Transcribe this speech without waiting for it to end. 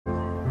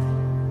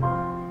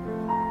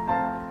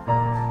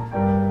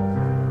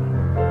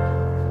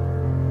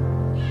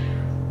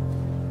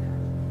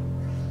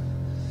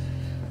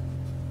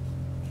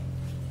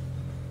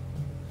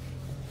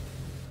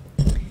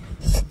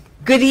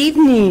Good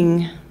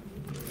evening.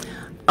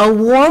 A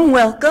warm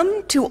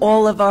welcome to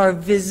all of our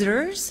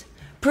visitors,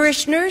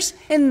 parishioners,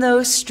 and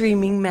those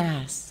streaming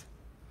Mass.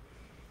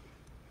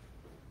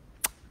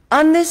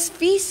 On this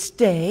feast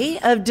day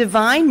of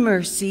Divine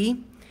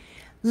Mercy,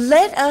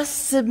 let us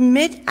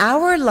submit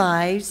our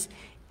lives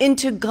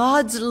into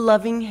God's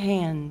loving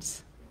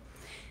hands.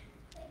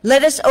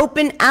 Let us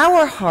open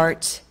our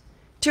hearts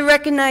to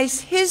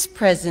recognize His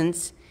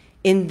presence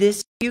in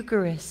this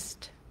Eucharist.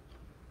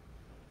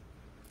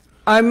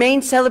 Our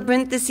main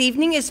celebrant this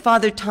evening is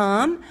Father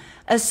Tom.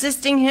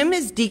 Assisting him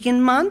is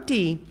Deacon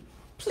Monty.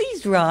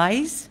 Please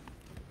rise.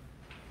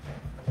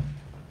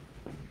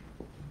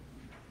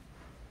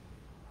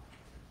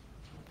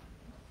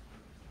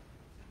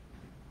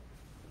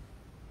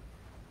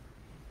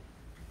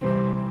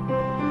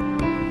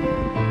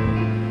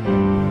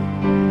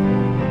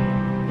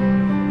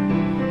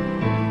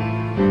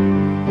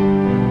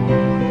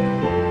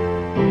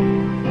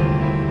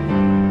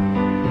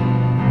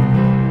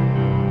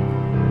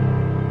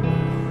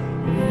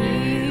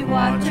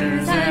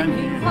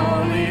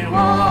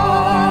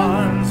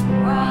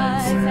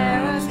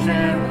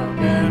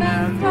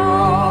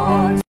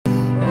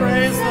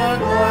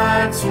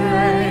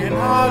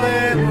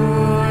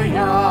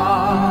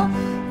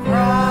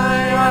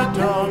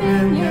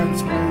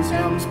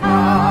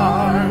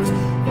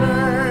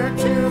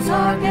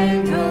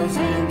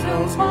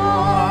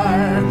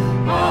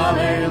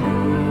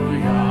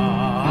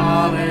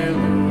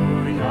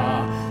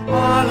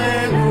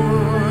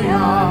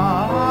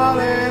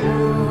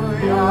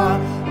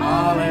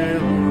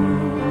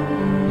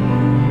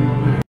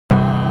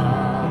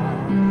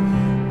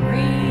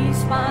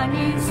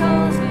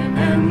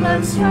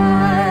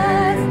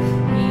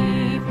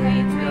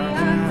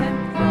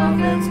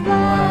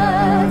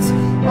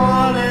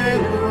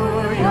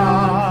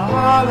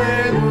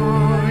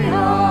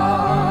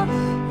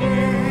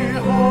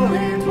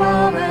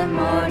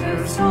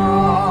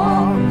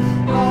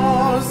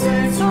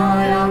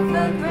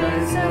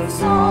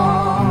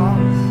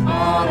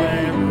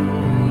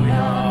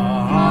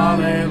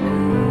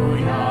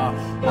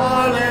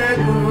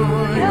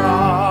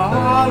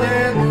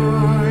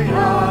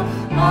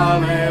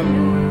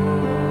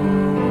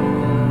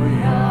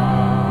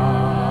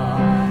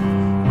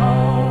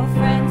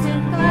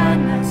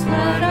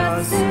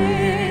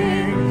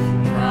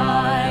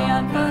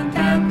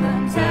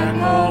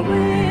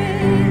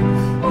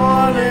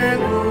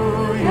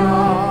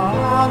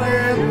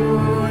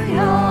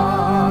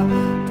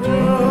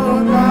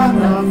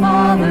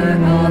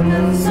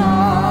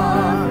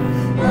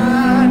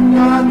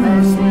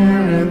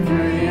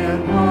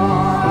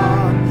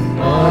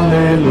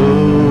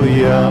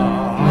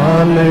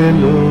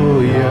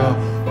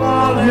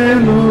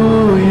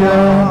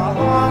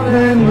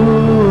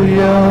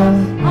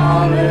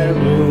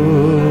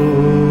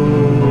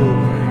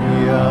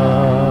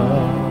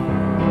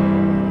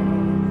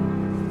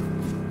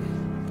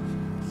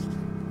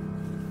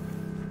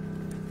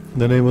 In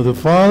the name of the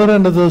Father,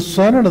 and of the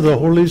Son, and of the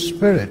Holy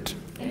Spirit.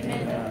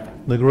 Amen.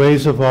 The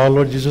grace of our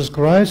Lord Jesus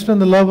Christ,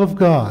 and the love of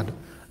God,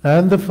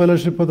 and the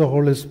fellowship of the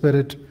Holy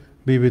Spirit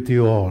be with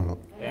you all.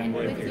 And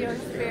with your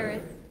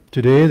spirit.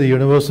 Today, the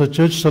Universal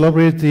Church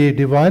celebrates the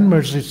Divine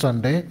Mercy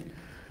Sunday,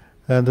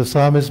 and the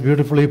psalmist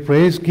beautifully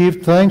prays, "Give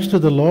thanks to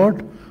the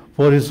Lord,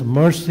 for His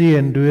mercy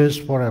endures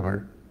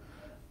forever."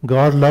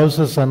 God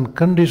loves us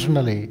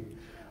unconditionally.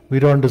 We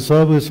don't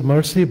deserve His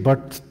mercy,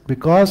 but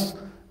because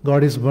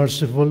God is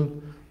merciful,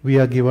 we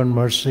are given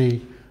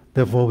mercy.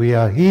 Therefore, we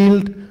are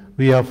healed,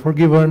 we are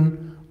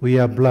forgiven, we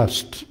are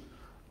blessed.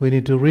 We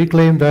need to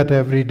reclaim that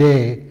every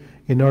day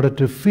in order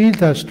to feel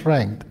that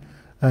strength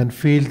and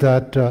feel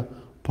that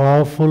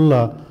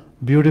powerful,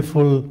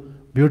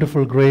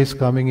 beautiful grace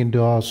coming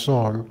into our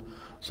soul.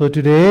 So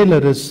today,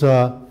 let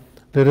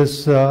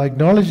us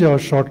acknowledge our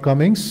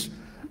shortcomings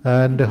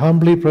and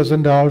humbly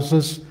present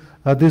ourselves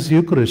at this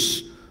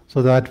Eucharist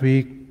so that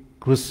we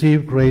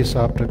receive grace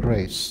after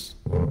grace.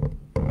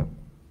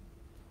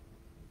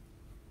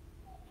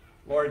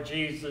 Lord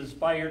Jesus,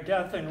 by your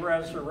death and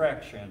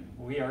resurrection,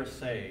 we are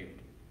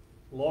saved.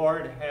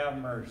 Lord, have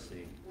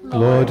mercy.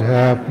 Lord,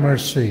 have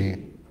mercy.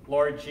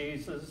 Lord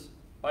Jesus,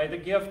 by the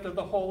gift of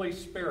the Holy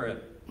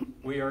Spirit,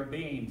 we are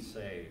being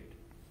saved.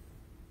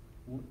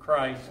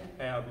 Christ,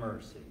 have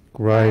mercy.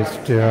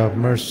 Christ, have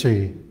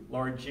mercy.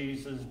 Lord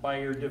Jesus, by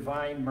your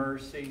divine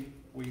mercy,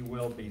 we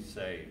will be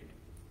saved.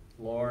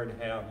 Lord,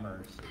 have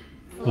mercy.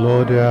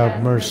 Lord,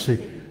 have mercy.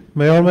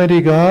 May Almighty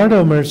God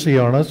have mercy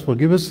on us,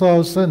 forgive us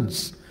our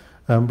sins,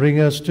 and bring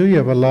us to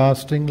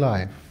everlasting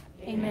life.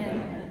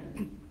 Amen.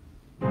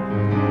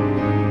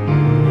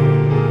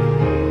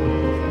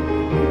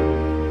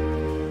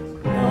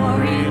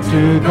 Glory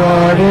to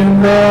God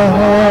in the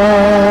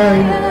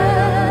highest,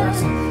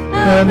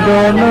 and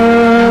on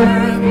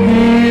earth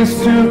peace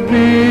to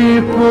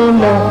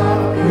people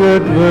of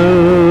good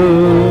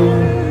will.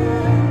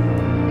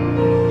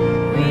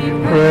 We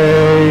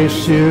praise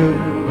you,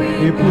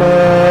 we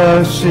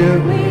bless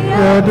you, we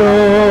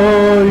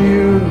adore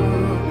you,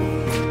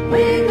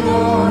 we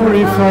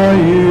glorify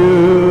you.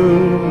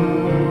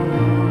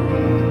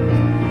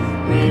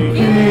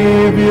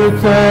 you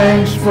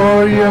thanks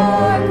for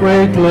your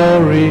great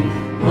glory,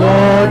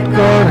 Lord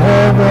God,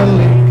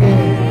 heavenly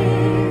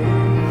King.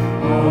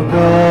 O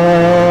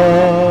God,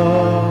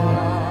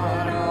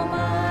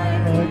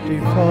 Almighty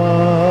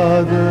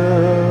Father,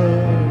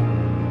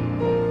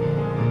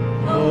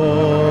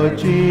 O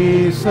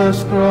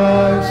Jesus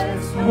Christ,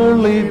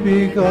 only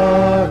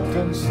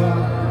begotten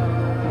Son,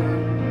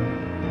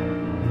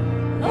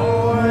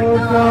 O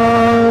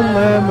God,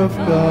 Lamb of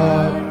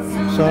God,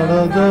 Son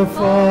of the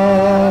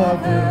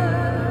Father,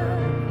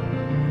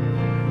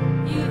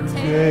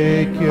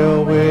 take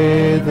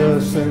away the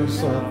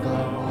sins of the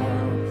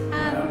world,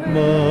 have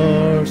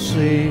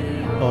mercy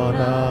on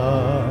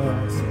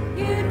us.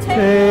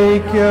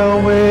 Take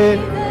away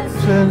the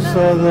sins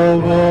of the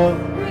world,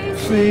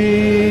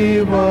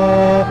 receive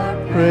our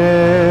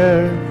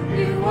prayer.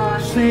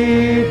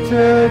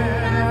 Seated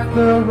at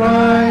the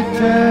right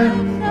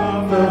hand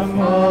of the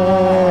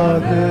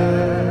Father,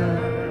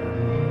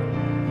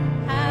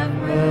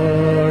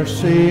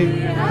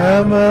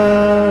 have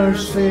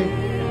mercy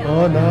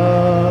on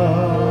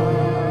us.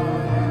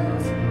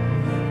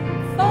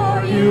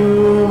 For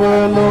you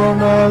alone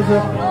are the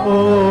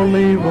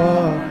Holy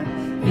One,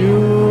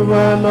 you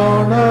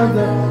alone are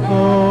the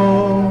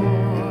Lord,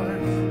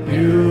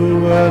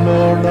 you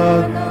alone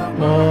are the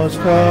Most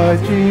High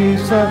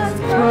Jesus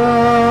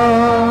Christ,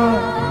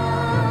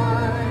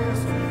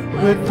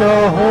 with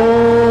the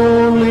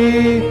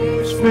Holy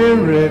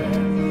Spirit,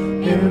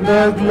 in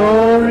the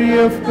glory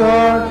of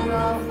God,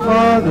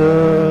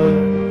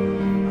 Father.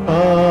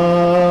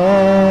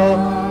 Amen.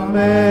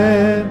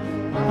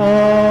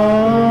 Amen.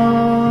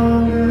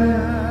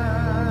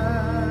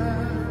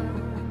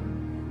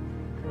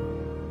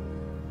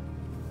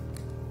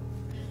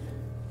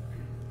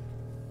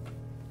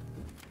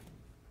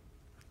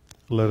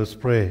 Let us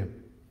pray.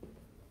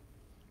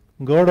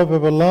 God of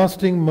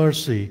everlasting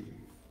mercy,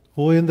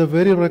 who in the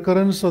very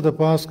recurrence of the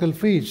Paschal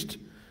feast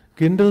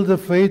kindled the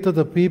faith of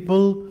the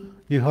people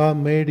you have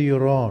made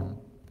your own,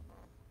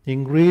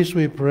 increase,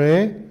 we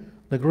pray,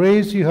 the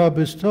grace you have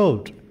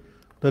bestowed,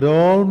 that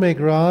all may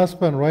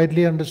grasp and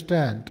rightly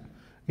understand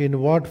in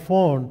what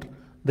font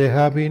they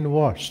have been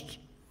washed,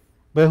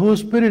 by whose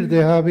Spirit they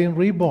have been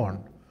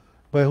reborn,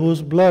 by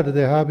whose blood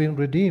they have been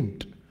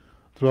redeemed,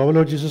 through our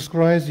Lord Jesus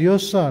Christ, your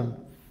Son,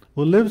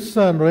 who lives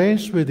and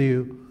reigns with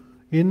you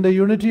in the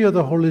unity of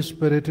the Holy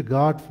Spirit,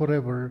 God,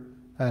 forever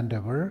and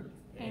ever.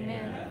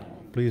 Amen.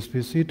 Please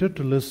be seated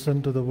to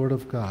listen to the Word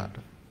of God.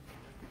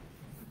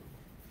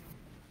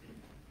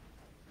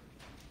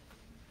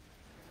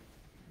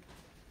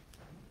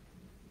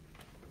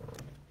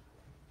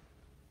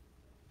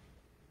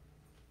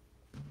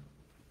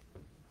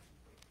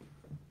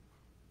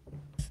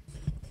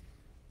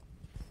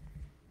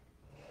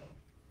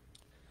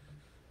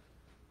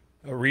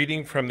 A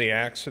reading from the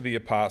Acts of the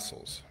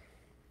Apostles.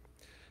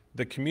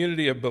 The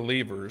community of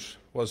believers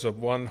was of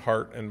one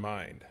heart and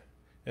mind,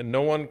 and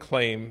no one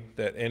claimed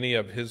that any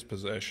of his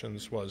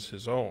possessions was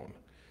his own,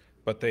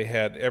 but they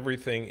had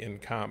everything in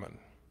common.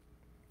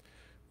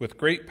 With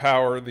great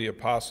power, the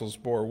apostles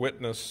bore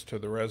witness to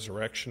the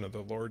resurrection of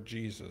the Lord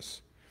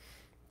Jesus,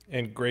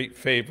 and great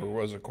favor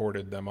was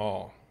accorded them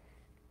all.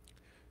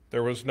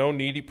 There was no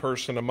needy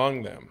person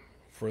among them,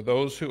 for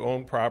those who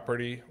owned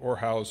property or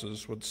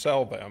houses would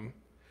sell them,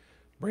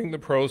 bring the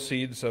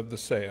proceeds of the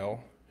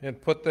sale,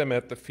 and put them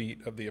at the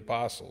feet of the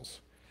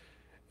apostles,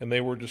 and they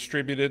were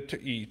distributed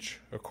to each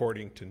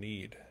according to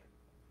need.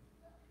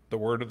 The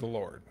word of the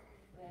Lord.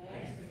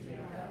 Thanks be to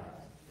God.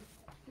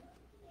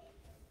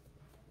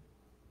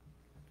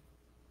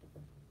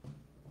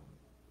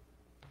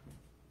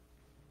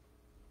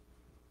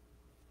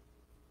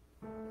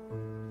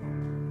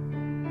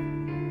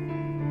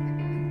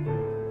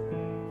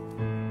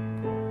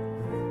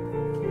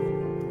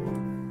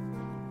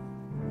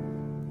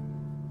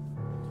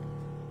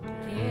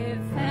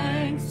 Give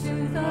thanks to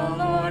the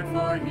Lord,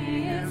 for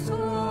he is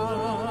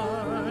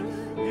good.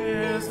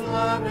 His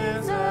love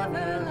is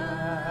everlasting.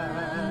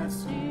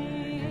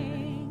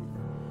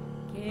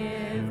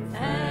 Give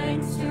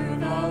thanks to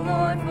the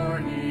Lord, for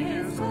he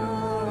is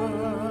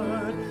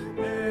good.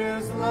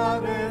 His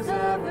love is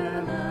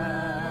everlasting.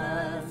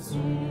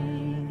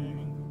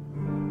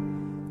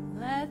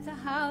 Let the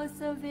house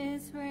of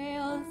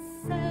Israel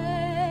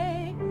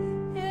say,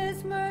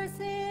 his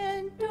mercy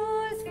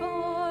endures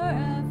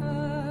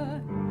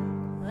forever.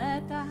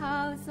 Let the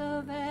house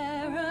of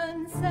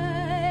Aaron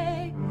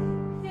say,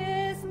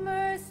 his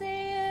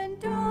mercy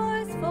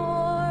endures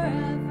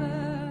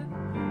forever.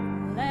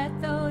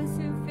 Let those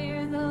who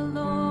fear the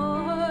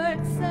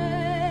Lord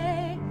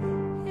say,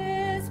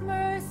 his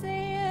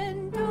mercy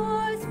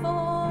endures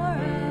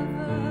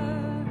forever.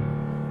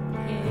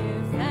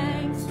 Give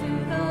thanks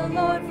to the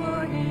Lord,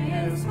 for he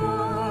is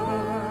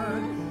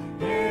good.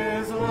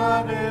 His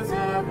love is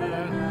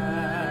everlasting.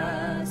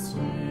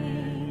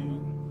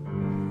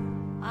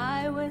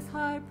 I was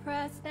hard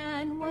pressed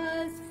and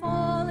was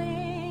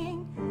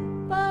falling,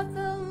 but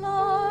the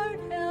Lord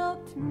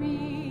helped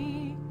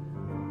me.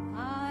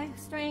 I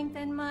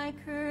strengthened my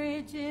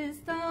courage is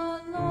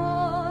the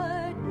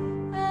Lord,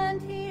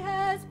 and he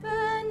has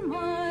been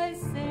my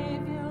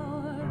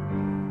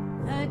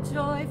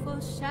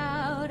joyful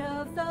shout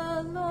of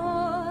the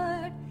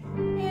Lord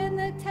in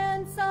the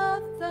tents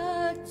of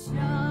the just.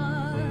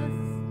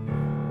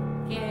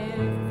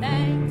 Give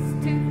thanks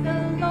to the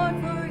Lord,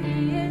 for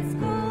he is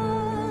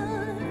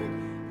good.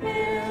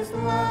 His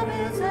love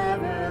is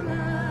everlasting.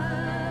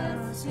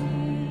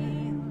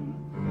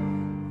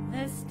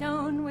 The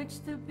stone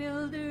which the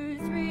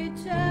builders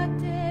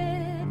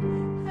rejected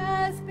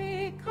has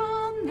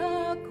become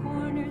the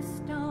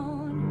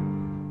cornerstone.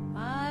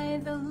 By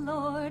the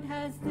Lord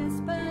has this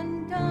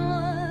been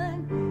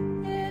done.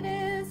 It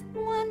is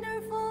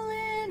wonderful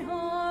in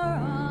our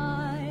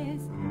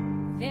eyes.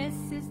 This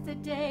is the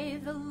day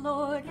the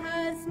Lord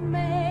has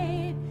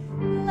made.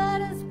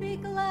 Let us be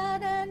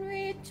glad and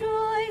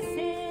rejoice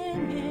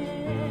in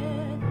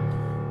it.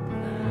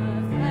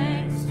 Give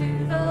thanks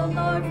to the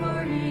Lord,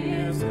 for he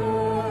is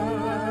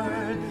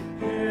good.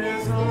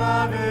 His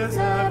love is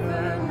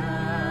everlasting.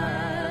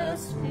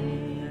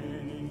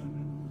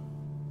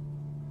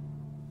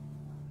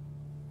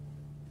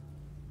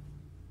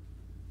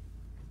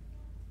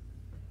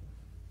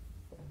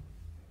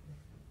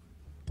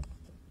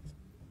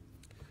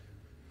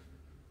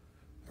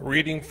 A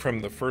reading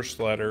from the first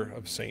letter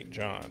of St.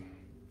 John.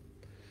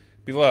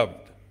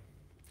 Beloved,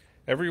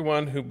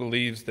 everyone who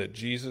believes that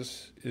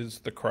Jesus is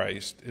the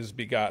Christ is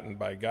begotten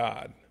by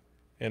God,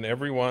 and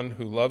everyone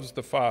who loves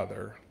the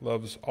Father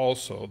loves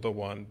also the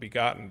one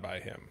begotten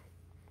by him.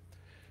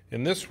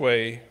 In this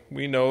way,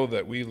 we know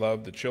that we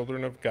love the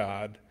children of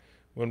God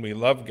when we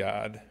love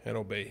God and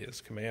obey his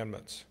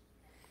commandments.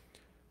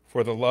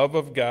 For the love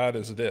of God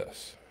is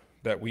this,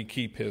 that we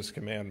keep his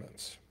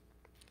commandments.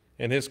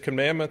 And his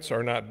commandments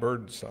are not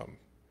burdensome,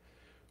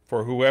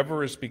 for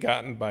whoever is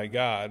begotten by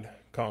God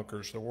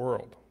conquers the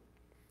world.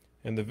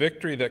 And the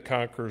victory that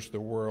conquers the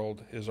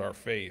world is our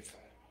faith.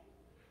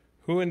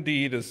 Who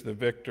indeed is the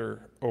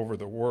victor over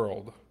the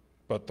world,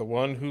 but the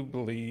one who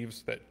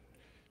believes that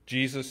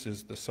Jesus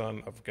is the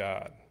Son of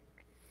God?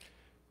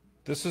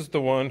 This is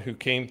the one who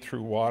came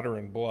through water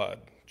and blood,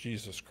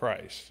 Jesus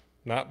Christ,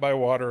 not by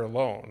water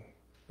alone,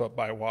 but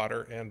by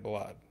water and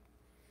blood.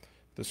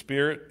 The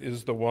Spirit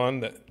is the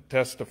one that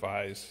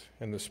testifies,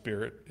 and the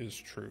Spirit is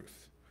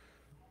truth.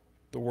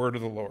 The word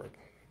of the Lord.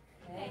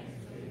 Thanks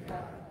be to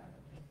God.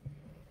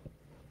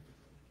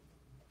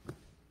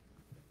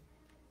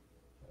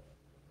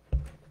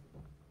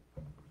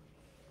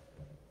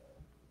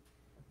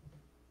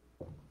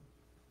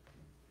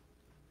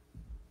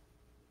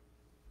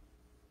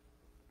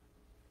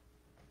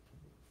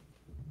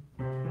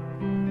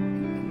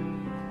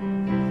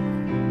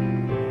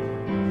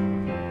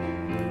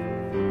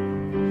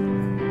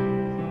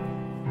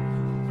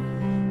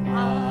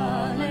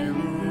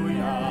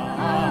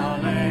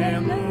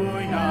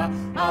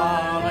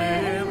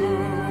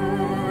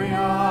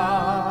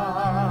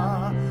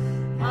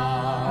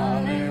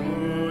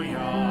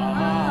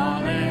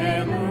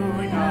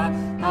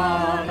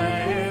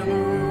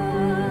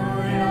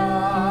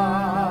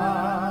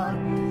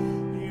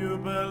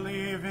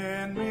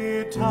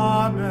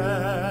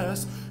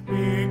 Thomas,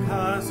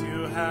 because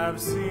you have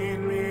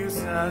seen me,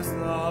 says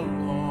the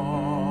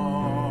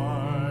Lord.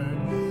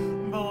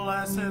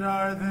 Blessed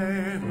are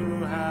they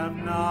who have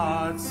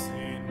not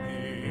seen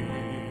me,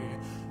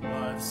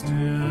 but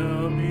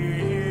still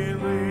believe.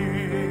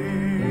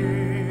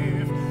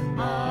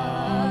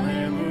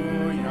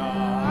 Alleluia,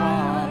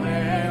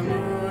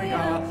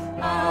 alleluia,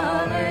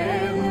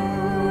 alleluia.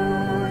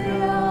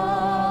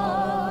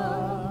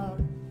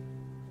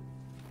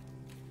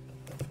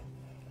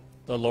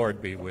 The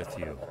Lord be with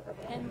you.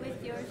 And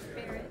with your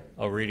spirit.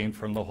 A reading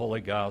from the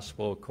Holy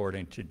Gospel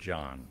according to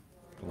John.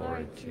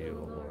 Glory to you,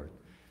 O Lord.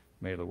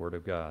 May the word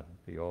of God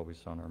be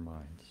always on our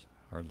minds,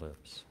 our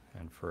lips,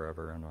 and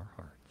forever in our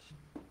hearts.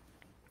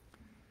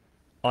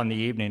 On the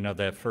evening of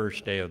that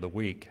first day of the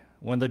week,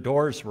 when the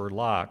doors were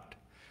locked,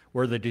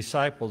 where the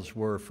disciples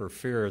were for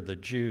fear of the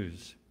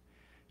Jews,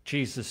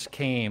 Jesus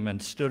came and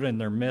stood in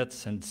their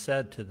midst and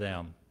said to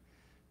them,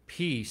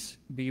 "Peace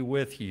be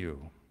with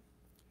you."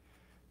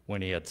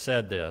 When he had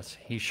said this,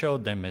 he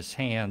showed them his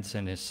hands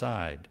and his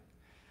side.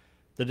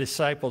 The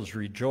disciples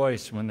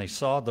rejoiced when they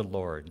saw the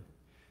Lord.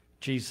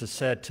 Jesus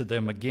said to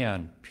them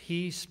again,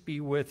 "Peace be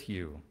with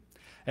you.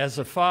 As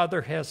the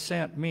Father has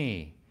sent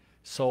me,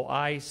 so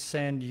I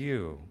send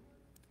you."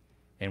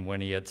 And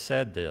when he had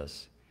said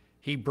this,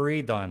 he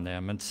breathed on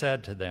them and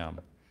said to them,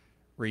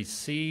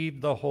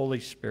 "Receive the Holy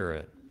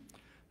Spirit.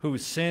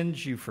 Whose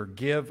sins you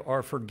forgive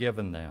are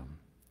forgiven them,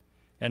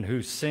 and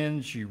whose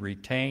sins you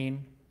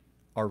retain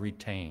are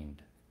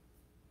retained."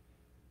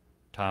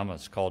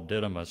 Thomas, called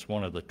Didymus,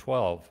 one of the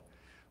 12,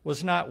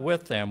 was not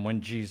with them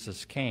when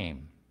Jesus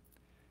came.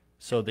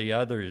 So the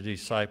other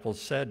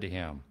disciples said to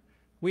him,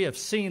 "We have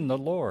seen the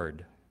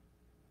Lord."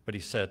 But he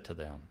said to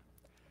them,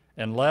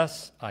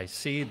 "Unless I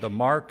see the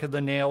mark of the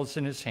nails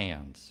in his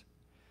hands,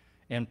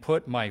 and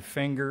put my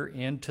finger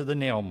into the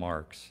nail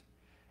marks,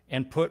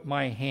 and put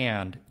my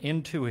hand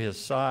into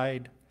his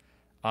side,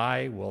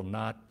 I will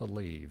not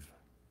believe."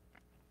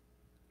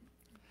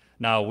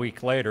 Now a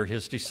week later,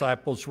 his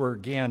disciples were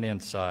again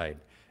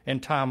inside,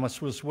 and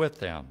Thomas was with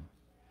them.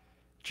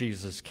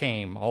 Jesus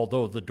came,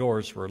 although the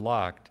doors were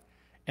locked,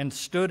 and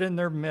stood in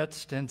their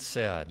midst and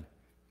said,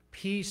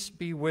 "Peace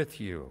be with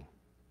you."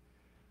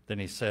 Then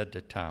he said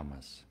to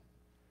Thomas,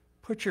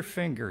 "Put your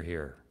finger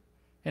here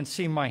and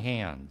see my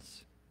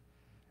hands,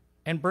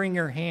 and bring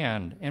your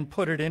hand and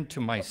put it into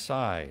my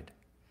side,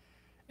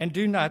 and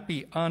do not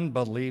be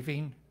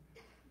unbelieving,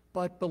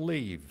 but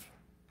believe."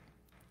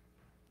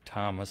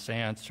 Thomas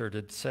answered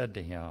and said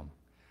to him,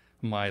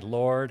 "My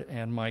Lord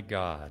and my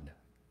God."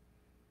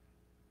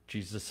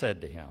 Jesus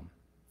said to him,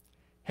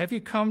 "Have you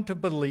come to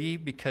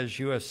believe because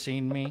you have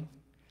seen me?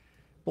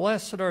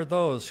 Blessed are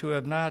those who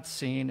have not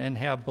seen and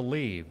have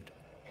believed."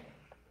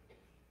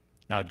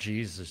 Now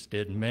Jesus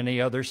did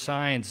many other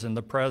signs in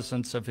the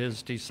presence of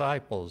his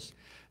disciples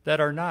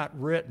that are not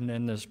written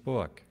in this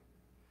book.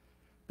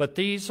 But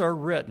these are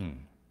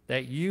written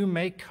that you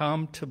may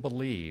come to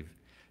believe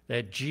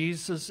that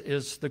Jesus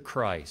is the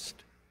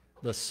Christ,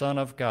 the Son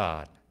of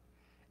God,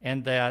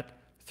 and that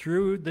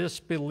through this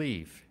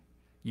belief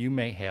you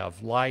may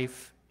have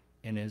life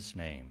in his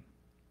name.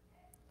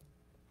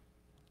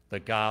 The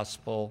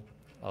Gospel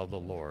of the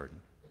Lord.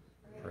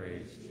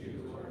 Praise to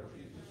you, Lord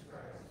Jesus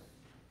Christ.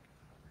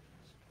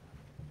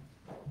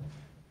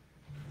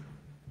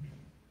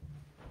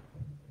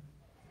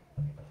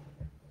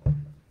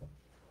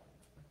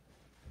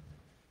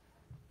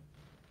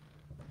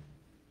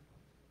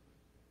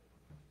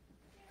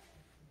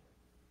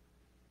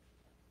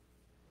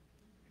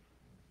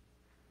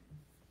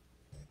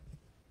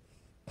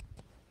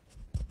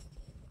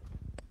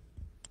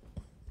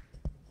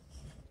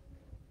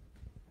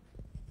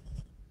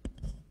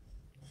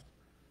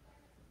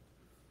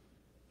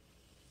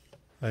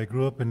 I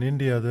grew up in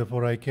India,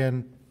 therefore I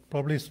can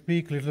probably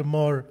speak a little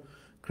more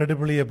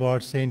credibly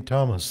about St.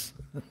 Thomas.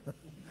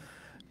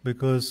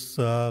 Because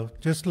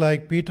just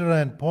like Peter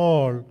and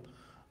Paul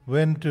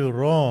went to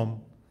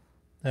Rome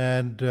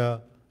and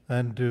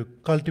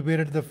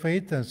cultivated the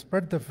faith and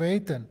spread the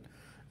faith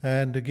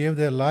and gave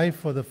their life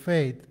for the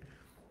faith,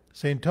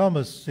 St.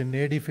 Thomas in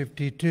AD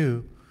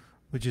 52,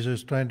 which is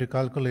just trying to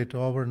calculate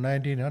over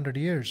 1900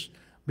 years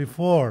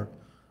before,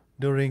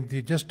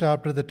 just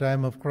after the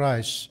time of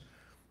Christ,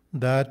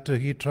 that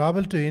he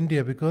traveled to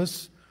India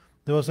because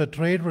there was a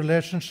trade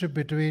relationship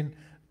between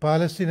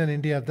Palestine and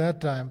India at that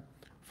time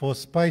for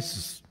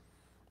spices,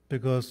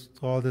 because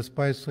all the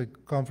spices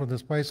come from the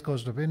spice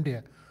coast of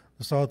India,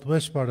 the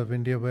southwest part of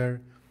India,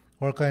 where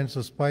all kinds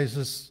of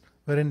spices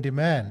were in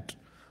demand.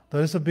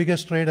 That is the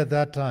biggest trade at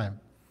that time.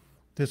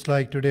 Just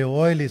like today,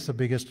 oil is the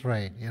biggest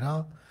trade,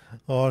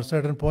 or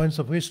certain points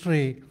of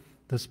history,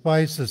 the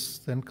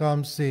spices, then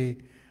comes the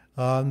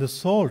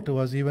salt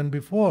was even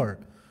before.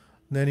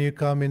 Then you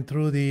come in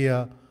through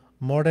the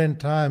modern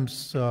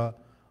times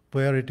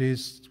where it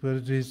is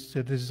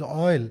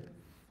oil,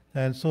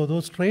 and so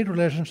those trade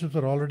relationships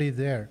are already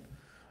there.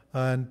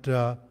 And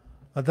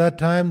at that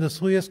time, the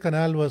Suez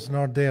Canal was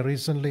not there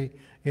recently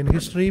in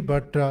history,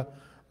 but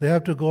they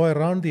have to go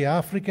around the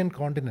African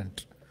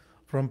continent.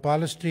 From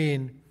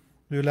Palestine,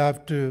 we'll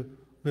have to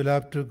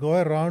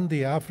go around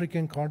the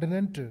African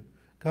continent to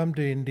come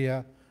to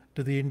India,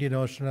 to the Indian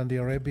Ocean and the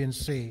Arabian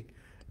Sea.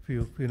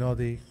 If you know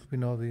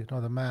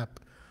the map.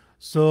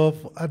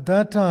 So at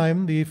that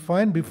time, we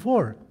find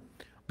before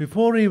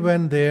he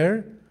went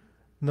there,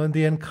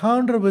 the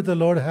encounter with the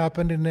Lord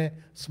happened in a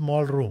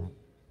small room.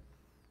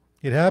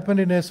 It happened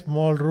in a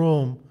small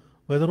room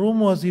where the room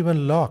was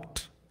even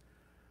locked.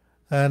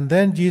 And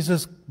then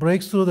Jesus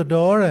breaks through the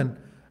door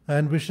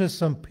and wishes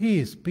some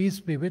peace.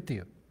 Peace be with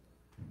you.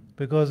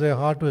 Because their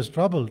heart was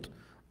troubled.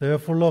 They were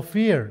full of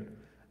fear.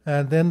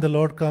 And then the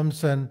Lord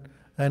comes and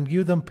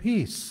gives them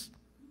peace.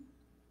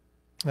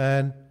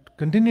 And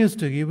continues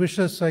to. He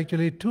wishes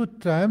actually 2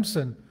 times,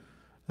 and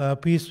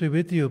peace be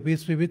with you,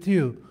 peace be with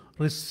you.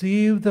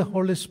 Receive the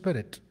Holy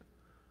Spirit.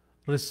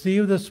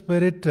 Receive the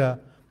Spirit.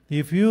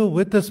 If you,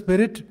 with the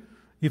Spirit,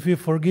 if you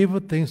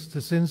forgive things, the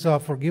sins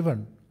are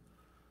forgiven.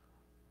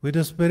 With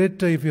the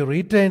Spirit, if you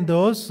retain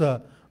those,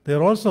 they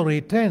are also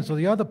retained. So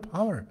you have the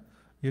power.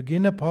 Your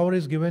inner power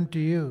is given to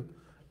you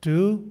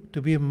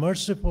to be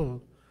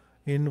merciful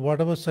in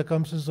whatever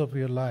circumstances of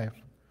your life.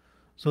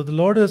 So the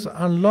Lord has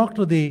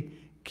unlocked the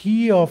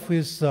key of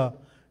his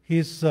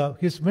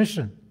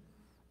mission.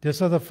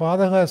 Just as the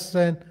Father has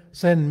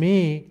sent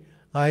me,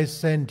 I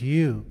send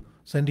you,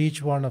 send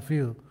each one of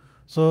you.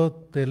 So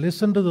they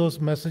listen to those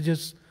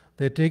messages,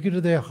 they take it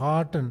to their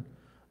heart and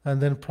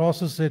then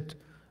process it.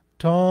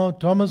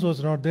 Thomas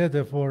was not there,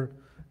 therefore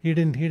he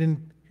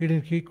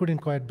couldn't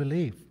quite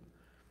believe.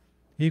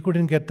 He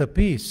couldn't get the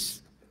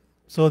peace.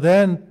 So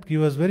then he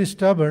was very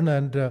stubborn,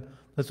 and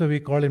that's why we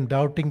call him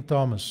Doubting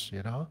Thomas,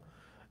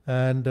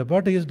 And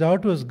but his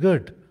doubt was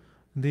good.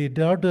 The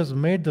doubt has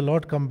made the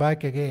Lord come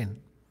back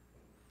again.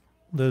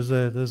 There's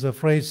a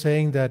phrase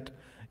saying that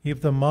if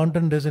the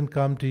mountain doesn't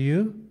come to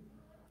you,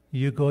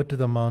 you go to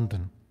the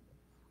mountain.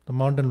 The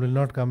mountain will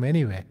not come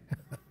anyway.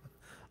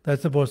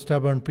 That's about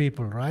stubborn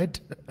people, right?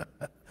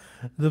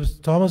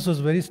 Thomas was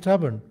very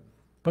stubborn.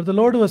 But the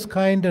Lord was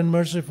kind and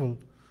merciful.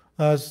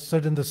 As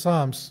said in the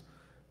Psalms,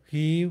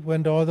 he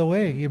went all the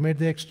way. He made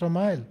the extra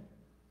mile.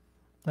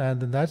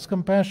 And then that's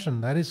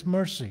compassion, that is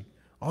mercy.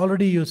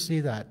 Already you see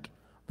that,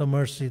 the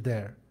mercy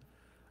there.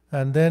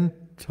 And then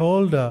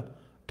told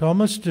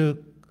Thomas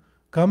to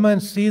come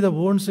and see the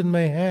wounds in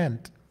my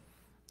hand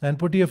and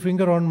put your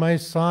finger on my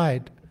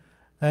side.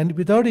 And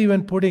without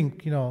even putting,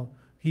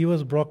 he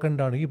was broken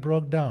down. He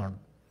broke down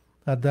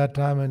at that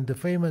time. And the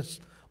famous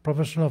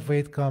profession of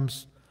faith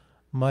comes,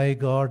 my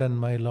God and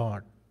my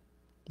Lord.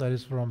 That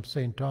is from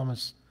St.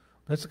 Thomas.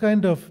 That's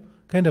kind of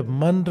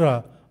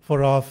mantra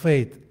for our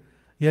faith.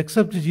 You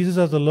accept Jesus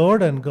as the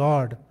Lord and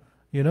God,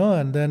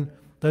 and then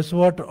that's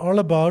what all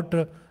about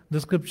the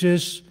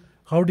scriptures.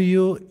 How do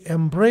you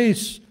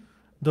embrace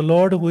the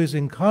Lord who is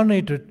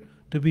incarnated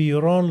to be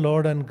your own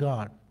Lord and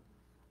God?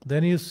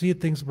 Then you see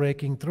things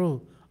breaking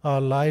through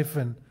our life,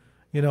 and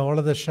all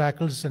of the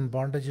shackles and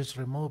bondages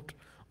removed.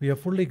 We are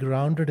fully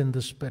grounded in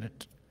the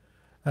Spirit.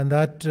 And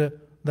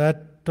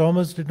that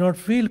Thomas did not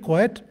feel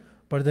quite,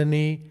 but then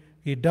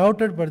he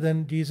doubted, but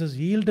then Jesus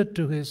yielded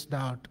to his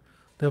doubt.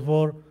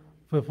 Therefore,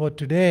 for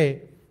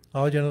today,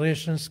 our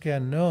generations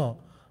can know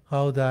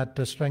how that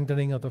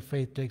strengthening of the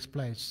faith takes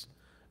place.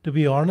 To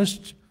be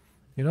honest,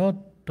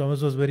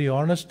 Thomas was very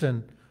honest,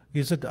 and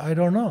he said, I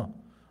don't know.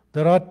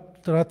 There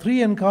are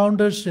three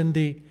encounters in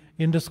the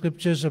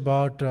scriptures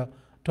about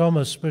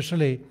Thomas,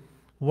 especially.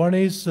 One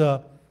is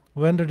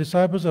when the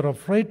disciples are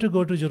afraid to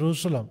go to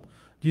Jerusalem.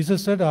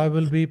 Jesus said, I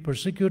will be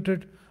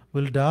persecuted,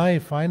 will die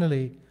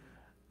finally.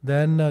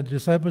 Then the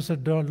disciples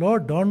said,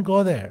 Lord, don't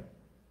go there.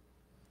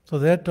 So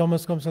there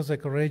Thomas comes as a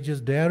courageous,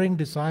 daring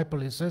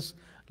disciple. He says,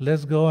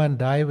 let's go and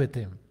die with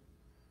him.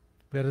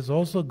 Whereas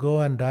also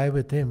go and die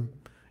with him.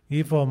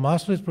 If our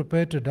master is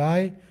prepared to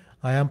die,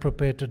 I am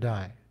prepared to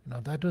die.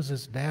 That was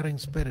his daring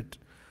spirit.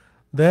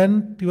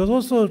 Then he was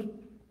also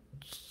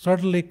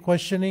certainly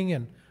questioning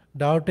and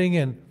doubting,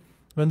 and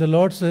when the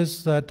Lord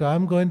says that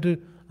I'm going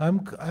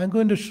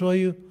to show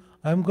you,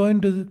 I'm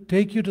going to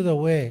take you to the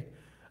way,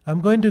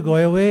 I'm going to go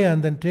away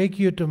and then take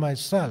you to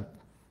myself,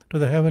 to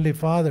the Heavenly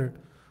Father,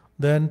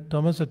 then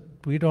Thomas said,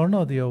 we don't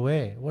know the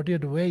way. What is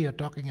the way you're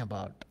talking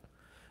about?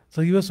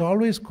 So he was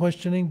always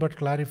questioning but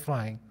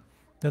clarifying.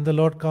 Then the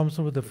Lord comes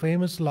with the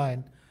famous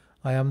line,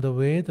 I am the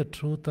way, the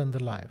truth, and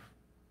the life.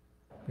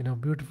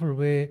 Beautiful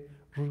way,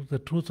 the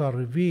truths are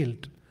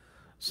revealed.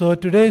 So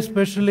today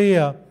especially,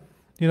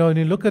 when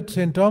you look at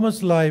St.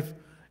 Thomas' life,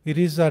 it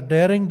is our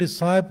daring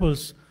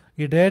disciples.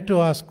 He dared to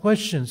ask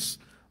questions.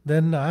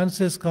 Then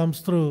answers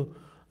comes through.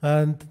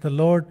 And the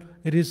Lord,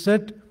 it is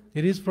said,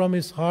 it is from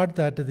his heart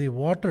that the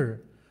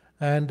water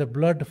and the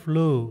blood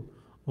flew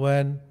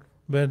when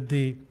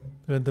the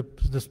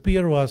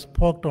spear was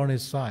poked on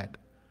his side.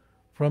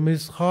 From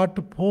his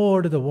heart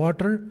poured the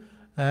water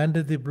and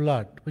the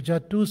blood, which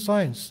are two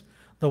signs.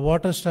 The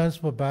water stands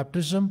for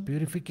baptism,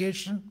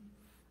 purification.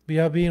 We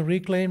are being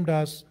reclaimed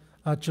as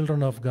our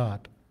children of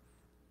God.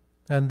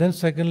 And then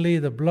secondly,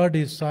 the blood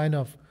is sign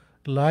of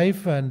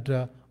life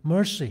and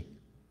mercy.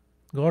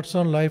 God's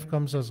own life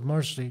comes as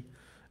mercy.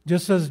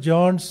 Just as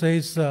John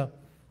says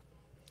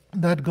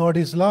that God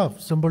is love,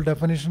 simple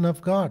definition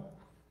of God.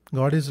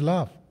 God is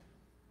love.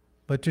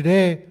 But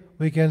today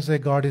we can say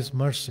God is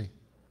mercy.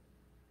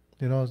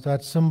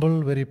 That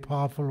simple, very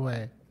powerful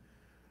way.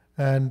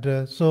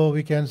 And so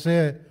we can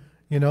say,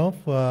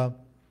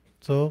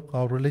 so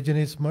our religion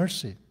is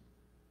mercy.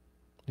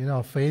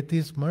 Our faith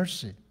is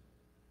mercy.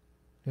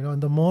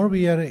 And the more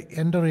we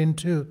enter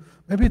into,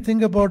 maybe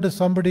think about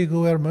somebody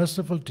who are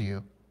merciful to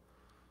you,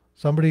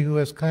 somebody who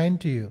is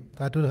kind to you.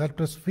 That will help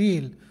us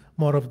feel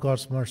more of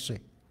God's mercy.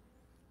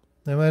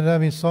 There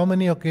have been so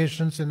many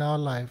occasions in our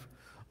life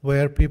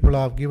where people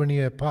have given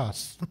you a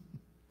pass.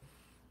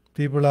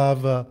 People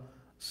have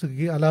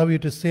allow you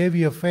to save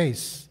your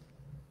face.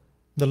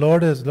 The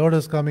Lord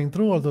is coming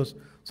through all those.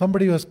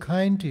 Somebody was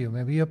kind to you,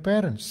 maybe your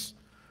parents,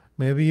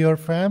 maybe your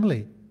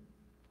family,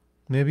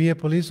 maybe a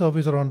police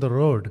officer on the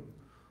road.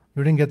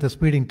 You didn't get the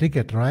speeding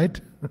ticket, right?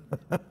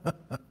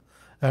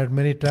 And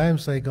many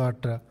times I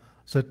got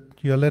said,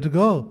 you let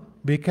go,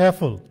 be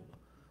careful.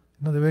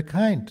 They were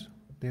kind.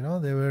 They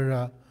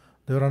were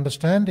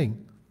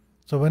understanding.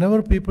 So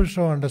whenever people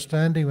show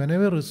understanding,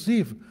 whenever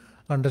receive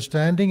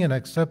understanding and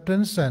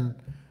acceptance and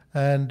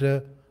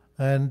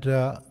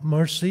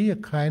mercy,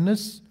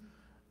 kindness,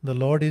 the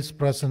Lord is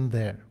present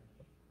there.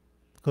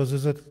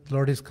 Because the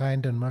Lord is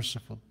kind and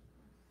merciful.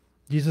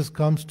 Jesus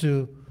comes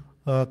to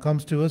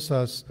us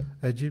as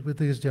with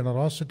his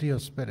generosity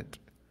of spirit.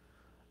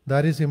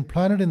 That is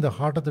implanted in the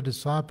heart of the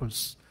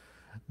disciples.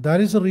 That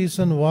is the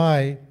reason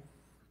why,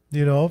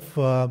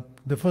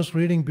 the first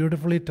reading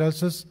beautifully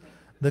tells us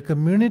the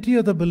community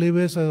of the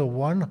believers are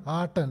one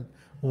heart and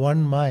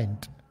one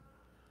mind.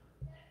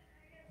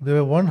 They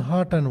were one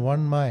heart and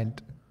one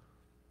mind.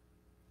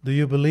 Do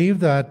you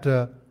believe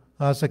that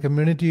as a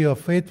community of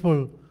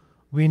faithful,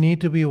 we need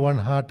to be one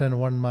heart and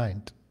one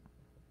mind?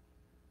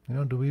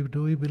 Do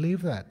we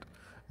believe that?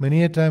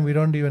 Many a time we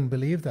don't even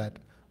believe that.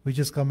 We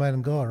just come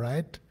and go,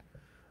 right?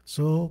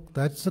 So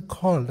that's the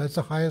call. That's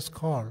the highest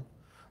call.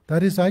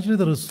 That is actually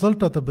the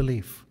result of the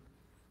belief,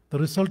 the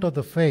result of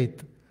the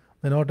faith.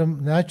 Then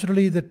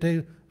naturally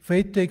the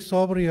faith takes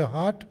over your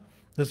heart,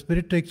 The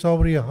Spirit takes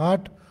over your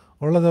heart,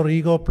 all other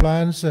ego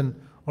plans and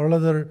all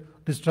other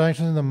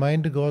distractions in the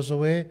mind goes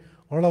away,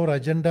 all our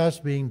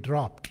agendas being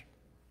dropped.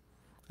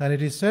 And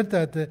it is said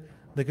that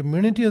the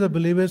community of the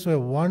believers were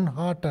one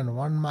heart and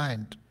one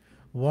mind,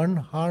 one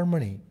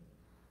harmony,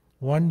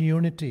 one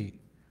unity,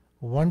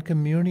 one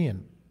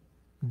communion,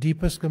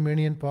 deepest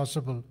communion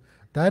possible.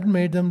 That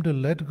made them to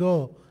let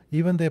go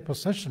even their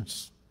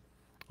possessions.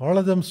 All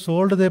of them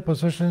sold their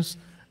possessions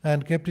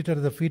and kept it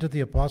at the feet of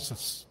the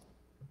apostles.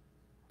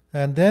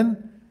 And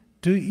then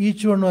to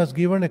each one was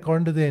given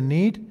according to their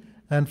need,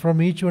 and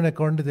from each one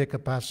according to their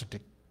capacity.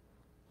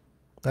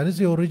 That is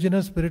the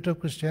original spirit of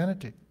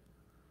Christianity.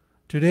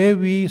 Today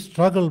we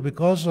struggle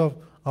because of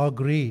our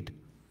greed.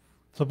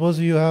 Suppose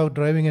you have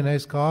driving a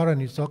nice car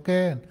and it's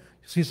okay, and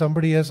you see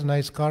somebody has a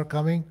nice car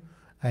coming,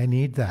 I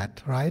need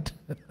that, right?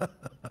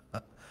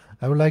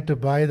 I would like to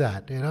buy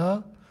that, you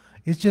know.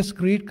 It's just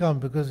greed come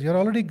because you're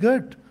already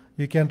good.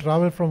 You can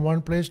travel from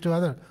one place to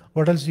other.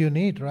 What else you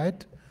need,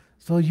 right?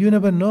 So you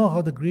never know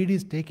how the greed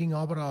is taking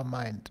over our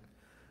mind.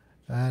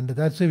 And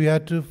that's why we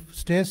have to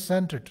stay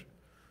centered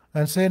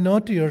and say no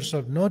to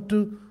yourself, no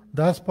to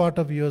that part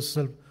of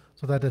yourself,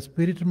 so that the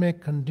Spirit may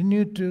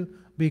continue to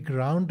be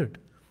grounded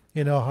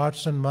in our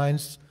hearts and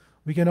minds.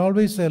 We can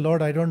always say,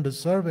 Lord, I don't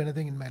deserve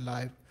anything in my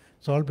life.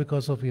 It's all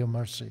because of your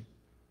mercy.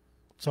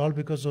 It's all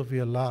because of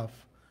your love.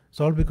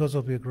 It's all because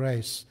of your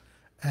grace.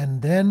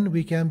 And then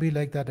we can be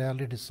like that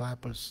early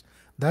disciples.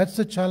 That's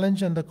the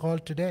challenge and the call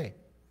today.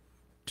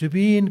 To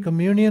be in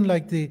communion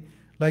like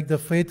the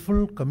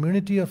faithful,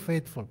 community of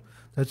faithful.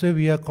 That's why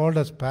we are called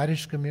as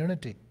parish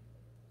community.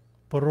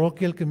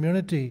 Parochial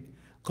community.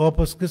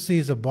 Corpus Christi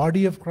is a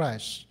body of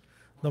Christ.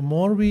 The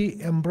more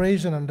we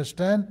embrace and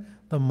understand,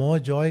 the more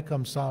joy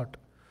comes out.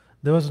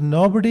 There was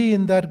nobody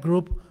in that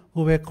group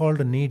who were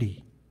called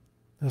needy.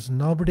 There was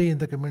nobody in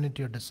the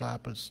community of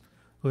disciples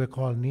who were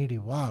called needy.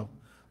 Wow.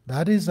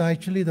 That is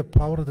actually the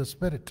power of the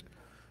Spirit.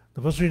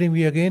 The first reading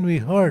we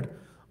heard,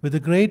 with the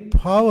great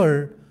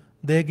power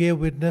they gave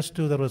witness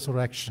to the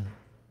resurrection.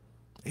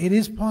 It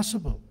is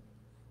possible.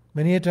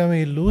 Many a time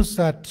we lose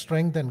that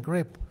strength and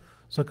grip.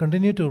 So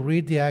continue to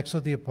read the Acts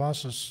of the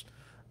Apostles.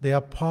 They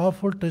are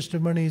powerful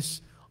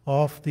testimonies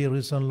of the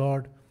risen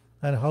Lord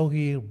and how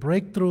He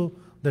break through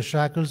the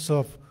shackles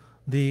of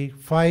the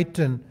fight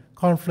and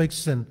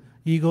conflicts and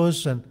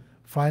egos and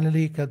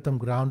finally kept them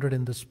grounded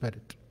in the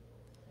Spirit.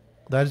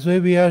 That's why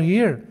we are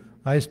here.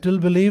 I still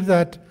believe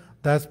that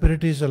that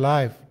Spirit is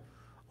alive,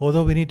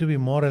 although we need to be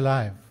more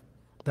alive.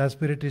 That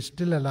Spirit is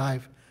still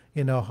alive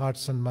in our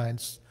hearts and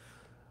minds.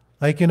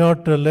 I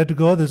cannot let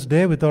go this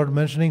day without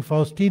mentioning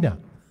Faustina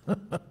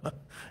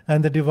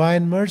and the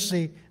Divine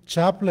Mercy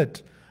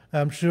Chaplet.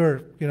 I'm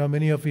sure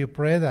many of you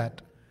pray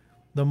that.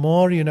 The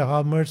more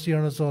have mercy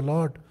on us, O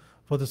Lord,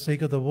 for the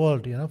sake of the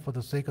world, for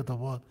the sake of the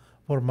world,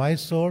 for my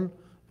soul,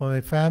 for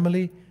my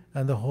family,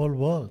 and the whole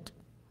world.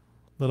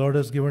 The Lord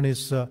has given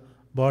His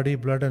body,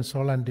 blood, and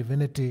soul, and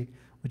divinity,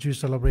 which we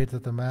celebrate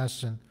at the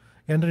Mass, and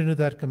enter into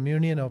that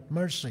communion of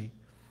mercy,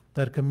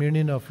 that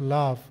communion of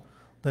love,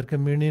 that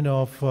communion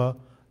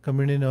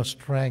of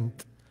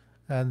strength.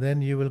 And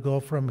then you will go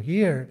from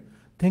here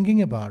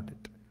thinking about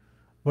it.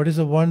 What is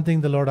the one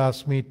thing the Lord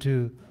asked me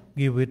to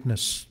give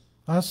witness?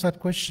 Ask that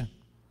question.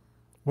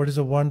 What is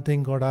the one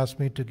thing God asked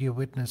me to give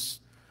witness?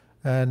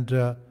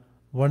 And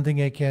one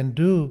thing I can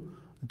do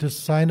to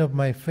sign of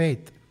my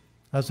faith,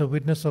 as a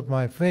witness of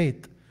my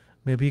faith,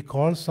 maybe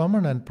call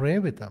someone and pray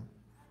with them.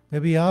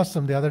 Maybe ask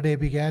them. The other day I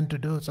began to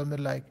do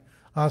something like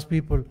ask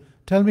people,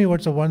 tell me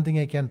what's the one thing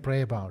I can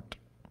pray about.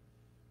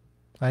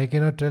 I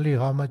cannot tell you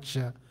how much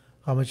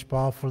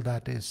powerful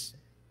that is.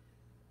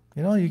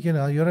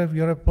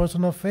 You're a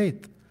person of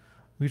faith.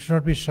 We should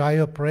not be shy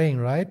of praying,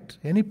 right?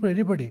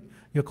 Anybody,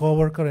 your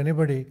co-worker,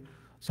 anybody,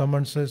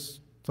 someone says,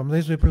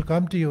 sometimes people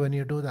come to you and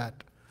you do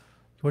that.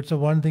 What's the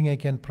one thing I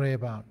can pray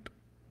about?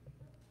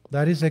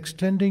 That is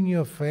extending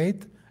your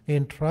faith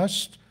in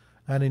trust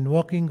and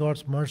invoking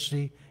God's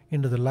mercy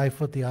into the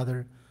life of the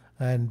other,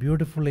 and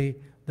beautifully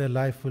their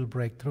life will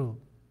break through.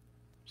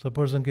 So a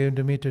person came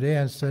to me today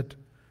and said,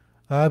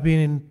 I've been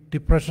in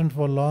depression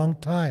for a long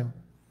time,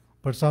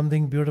 but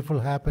something beautiful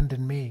happened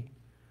in me.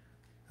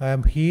 I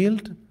am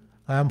healed,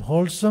 I am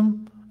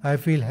wholesome, I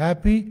feel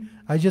happy.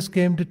 I just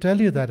came to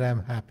tell you that I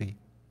am happy.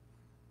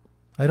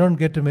 I don't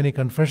get too many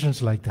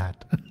confessions like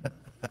that.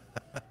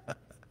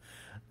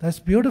 That's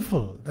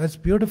beautiful. That's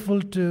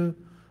beautiful to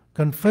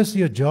confess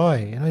your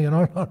joy. You're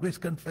not always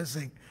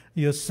confessing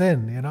your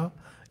sin,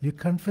 You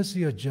confess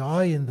your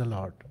joy in the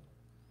Lord.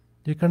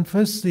 You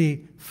confess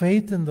the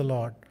faith in the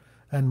Lord,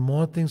 and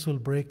more things will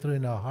break through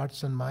in our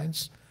hearts and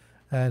minds,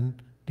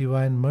 and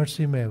divine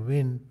mercy may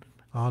win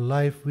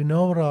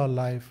over our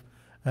life,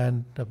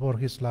 and for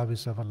His love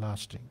is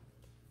everlasting.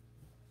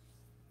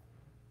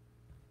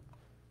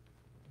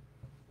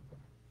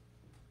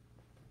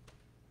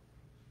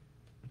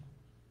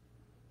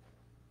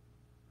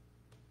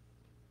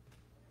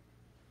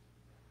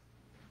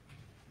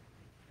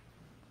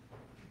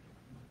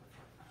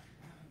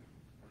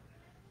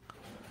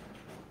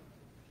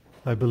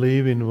 I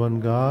believe in one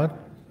God,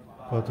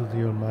 Father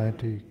the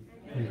Almighty,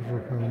 Maker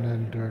of heaven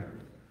and earth,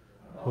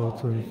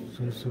 both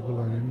visible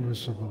and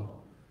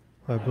invisible.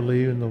 I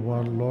believe in the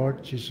one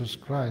Lord Jesus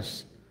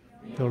Christ,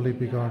 the only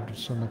begotten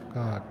Son of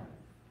God,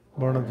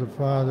 born of the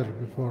Father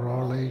before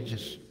all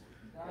ages,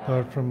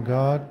 God from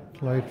God,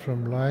 light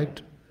from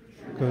light,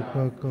 God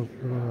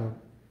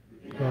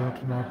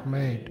not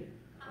made,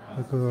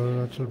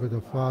 natural by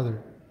the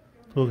Father.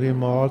 Through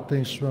him all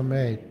things were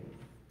made.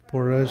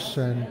 For us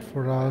and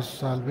for our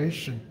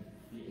salvation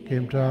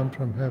came down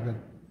from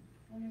heaven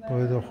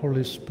by the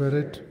Holy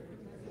Spirit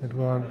and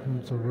born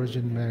from the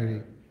Virgin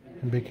Mary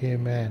and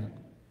became man.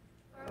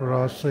 For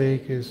our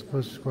sake is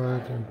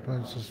crucified and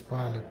Pontius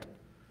Pilate.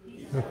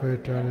 Therefore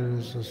eternal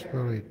is the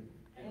Spirit.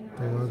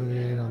 They rose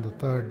again on the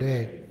third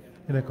day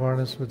in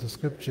accordance with the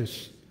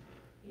Scriptures.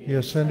 He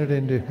ascended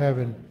into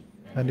heaven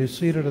and is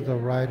seated at the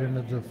right hand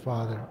of the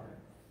Father.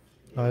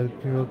 I'll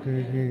give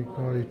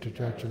glory to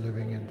judge the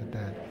living and the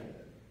dead.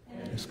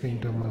 His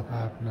kingdom will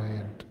have no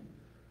end.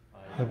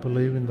 I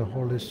believe in the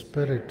Holy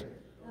Spirit,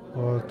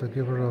 or the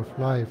giver of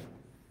life,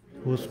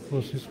 who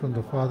proceeds from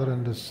the Father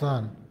and the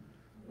Son,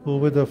 who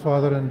with the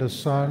Father and the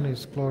Son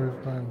is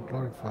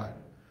glorified,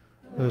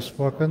 who has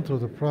spoken through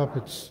the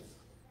prophets.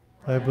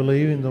 I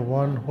believe in the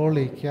one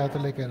holy,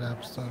 Catholic, and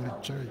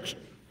Apostolic Church,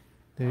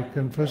 the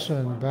confession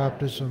and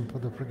baptism for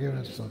the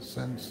forgiveness of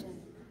sins,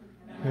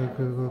 the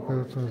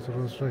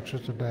resurrection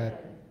of the dead,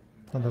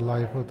 and the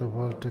life of the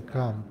world to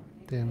come.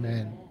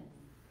 Amen.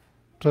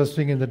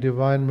 Trusting in the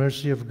divine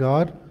mercy of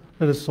God,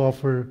 let us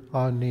offer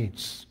our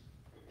needs.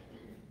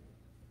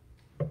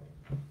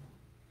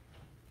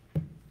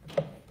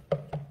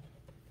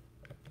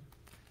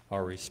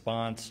 Our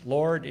response,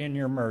 Lord, in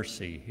your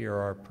mercy, hear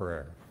our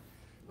prayer.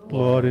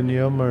 Lord, in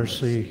your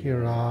mercy,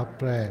 hear our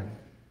prayer.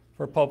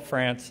 For Pope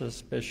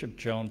Francis, Bishop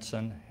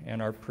Johnson,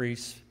 and our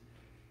priests,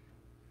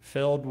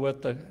 filled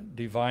with the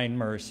divine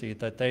mercy,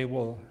 that they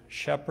will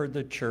shepherd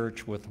the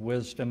church with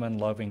wisdom and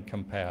loving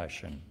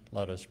compassion.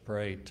 Let us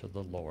pray to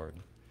the Lord.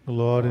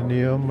 Lord, in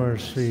your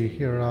mercy,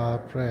 hear our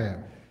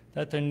prayer.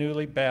 That the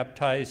newly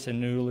baptized and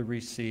newly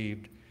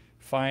received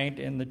find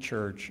in the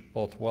church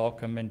both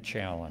welcome and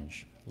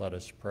challenge. Let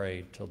us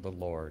pray to the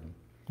Lord.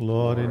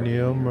 Lord, in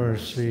your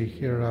mercy,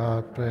 hear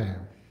our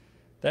prayer.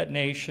 That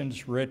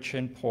nations rich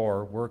and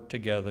poor work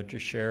together to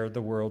share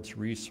the world's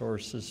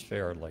resources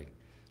fairly.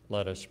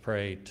 Let us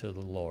pray to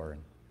the Lord.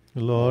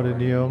 Lord,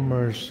 in your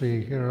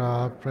mercy, hear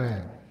our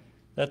prayer.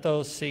 That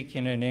those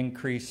seeking an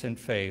increase in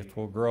faith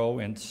will grow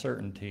in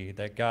certainty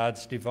that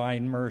God's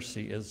divine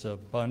mercy is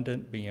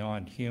abundant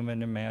beyond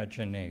human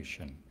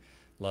imagination.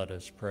 Let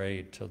us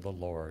pray to the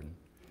Lord.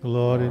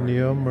 Lord, in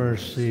your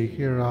mercy,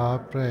 hear our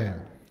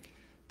prayer.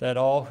 That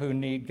all who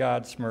need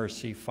God's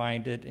mercy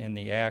find it in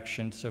the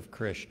actions of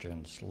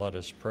Christians. Let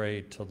us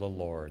pray to the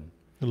Lord.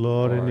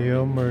 Lord, in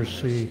your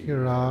mercy,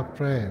 hear our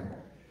prayer.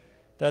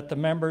 That the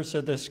members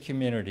of this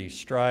community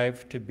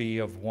strive to be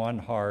of one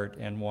heart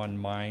and one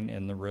mind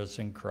in the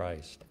risen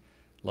Christ.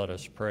 Let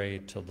us pray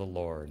to the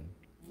Lord.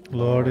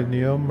 Lord, in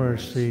your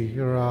mercy,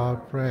 hear our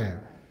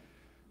prayer.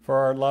 For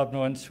our loved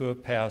ones who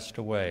have passed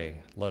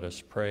away, let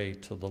us pray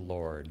to the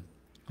Lord.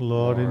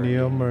 Lord, in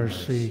your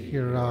mercy,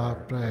 hear our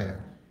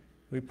prayer.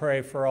 We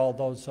pray for all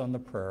those on the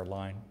prayer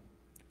line,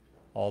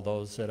 all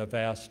those that have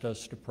asked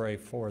us to pray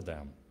for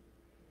them,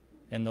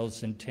 and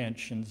those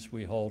intentions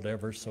we hold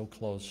ever so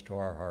close to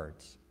our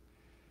hearts.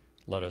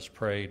 Let us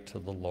pray to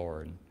the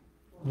Lord.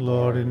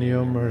 Lord, in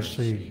your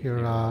mercy,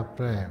 hear our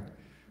prayer.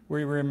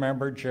 We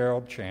remember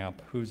Gerald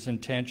Champ, whose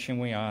intention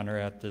we honor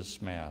at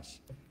this Mass.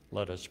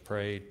 Let us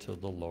pray to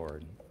the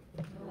Lord.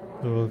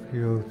 Lord,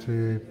 you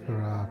hear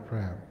our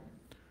prayer.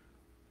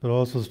 There are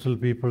also still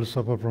people who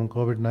suffer from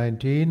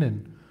COVID-19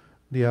 and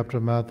the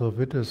aftermath of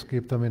it. Let's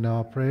keep them in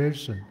our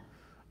prayers and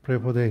pray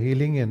for their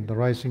healing and the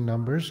rising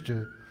numbers,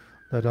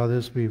 that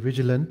others be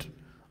vigilant.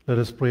 Let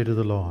us pray to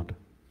the Lord.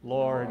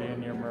 Lord,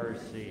 in your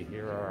mercy,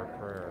 hear our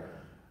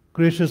prayer.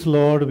 Gracious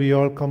Lord, we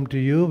all come to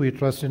you. We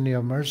trust in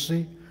your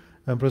mercy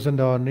and present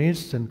our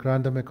needs and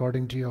grant them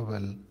according to your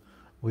will.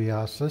 We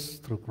ask this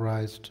through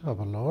Christ our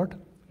Lord.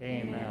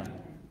 Amen.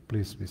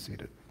 Please be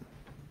seated.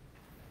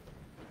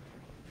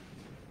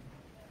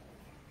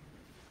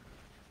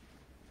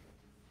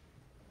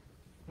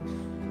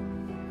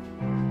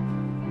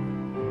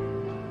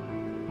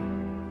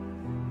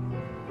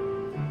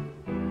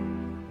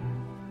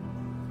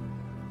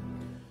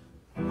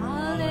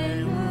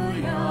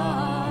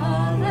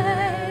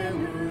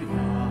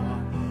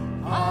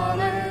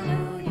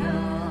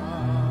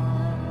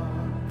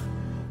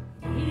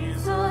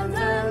 Sons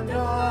and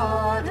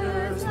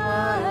daughters,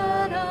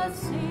 let us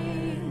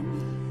sing.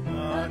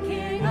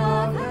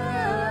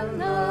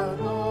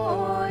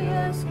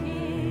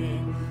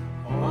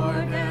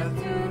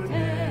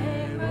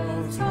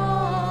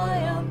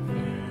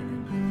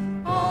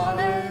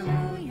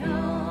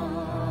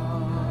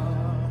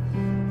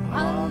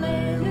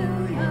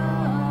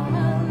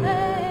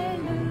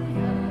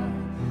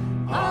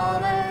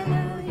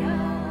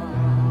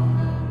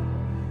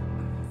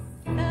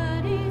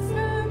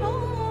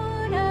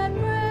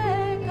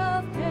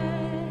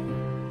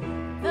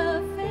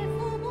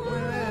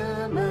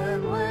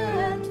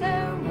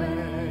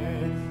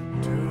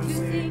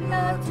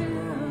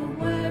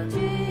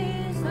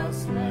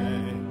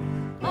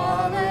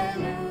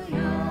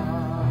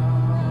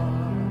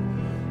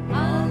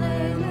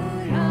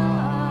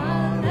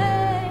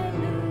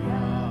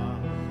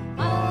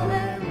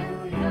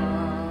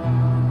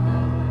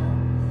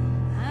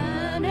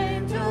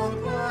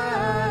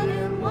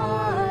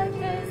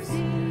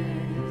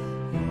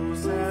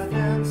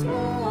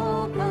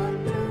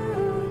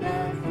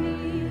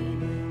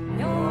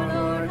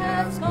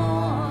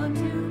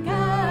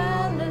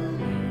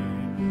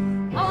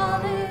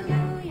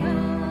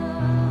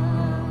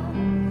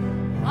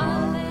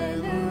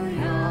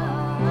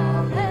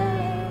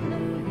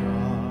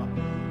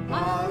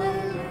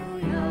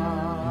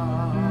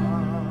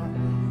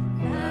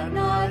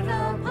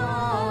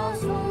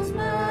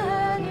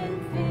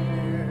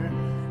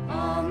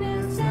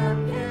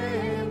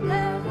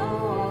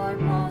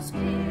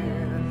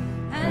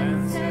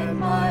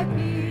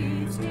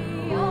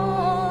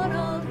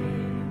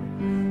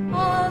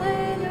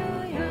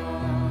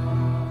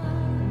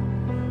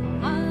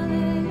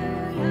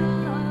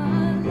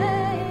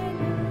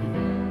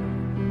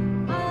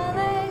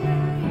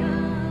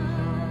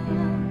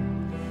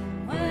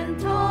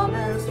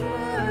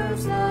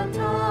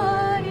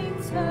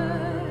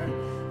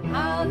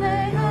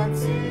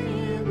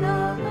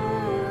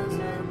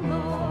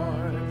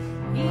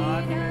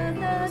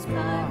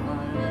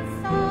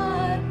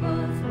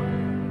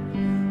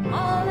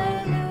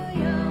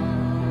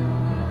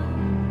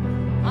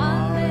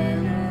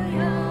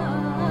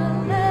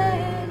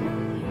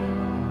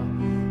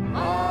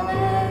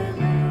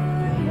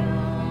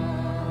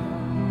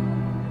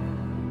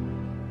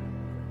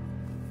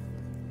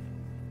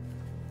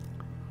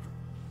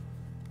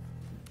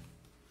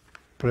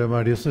 Pray,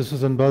 my dear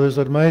sisters and brothers,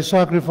 that my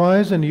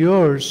sacrifice and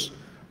yours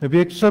may be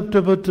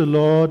acceptable to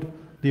Lord,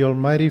 the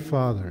Almighty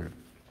Father.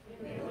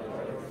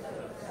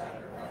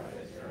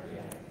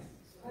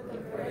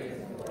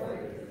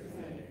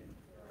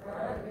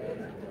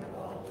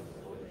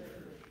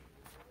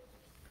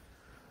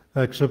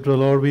 Accept, O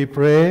Lord, we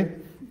pray,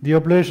 the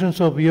oblations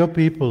of your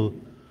people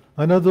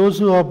and of those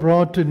who are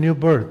brought to new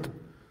birth,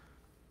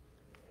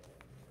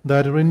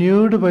 that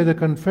renewed by the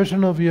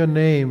confession of your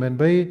name and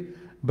by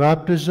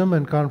baptism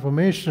and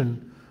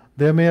confirmation,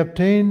 they may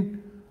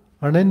obtain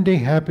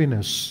unending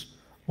happiness.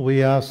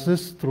 We ask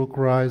this through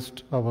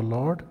Christ our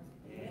Lord.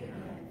 Amen.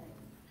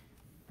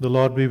 The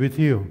Lord be with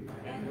you.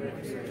 And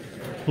with your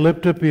spirit.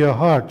 Lift up your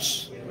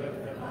hearts. We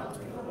lift them up to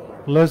the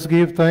Lord. Let's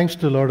give thanks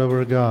to Lord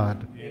our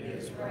God. It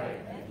is right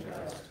and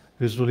just.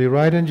 It is really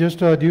right and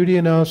just our duty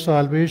in our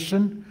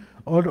salvation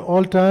at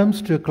all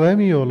times to acclaim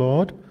you, O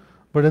Lord,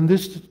 but in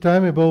this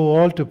time above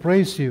all to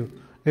praise you,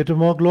 yet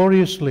more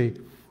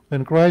gloriously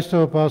when Christ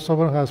our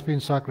Passover has been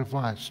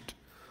sacrificed.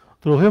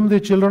 Through him the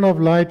children of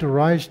light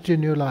rise to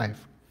new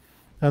life,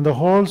 and the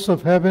halls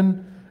of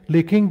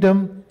heavenly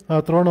kingdom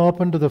are thrown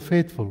open to the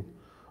faithful.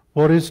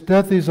 For his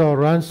death is our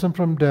ransom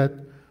from death,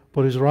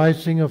 for his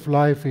rising of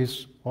life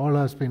is all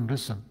has been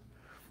risen.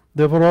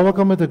 Therefore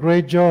overcome with a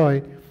great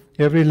joy,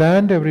 every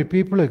land, every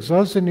people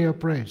exults in your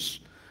praise.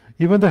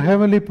 Even the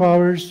heavenly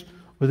powers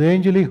with the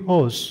angelic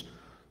hosts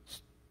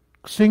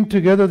sing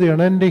together the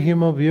unending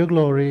hymn of your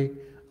glory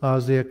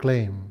as they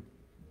acclaim.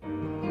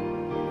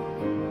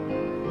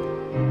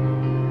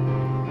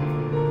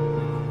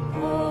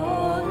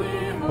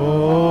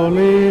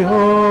 Holy,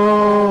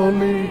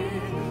 holy,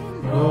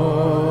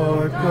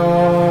 Lord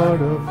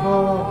God of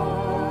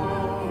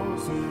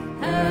hosts,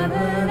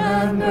 heaven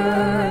and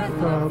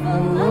earth are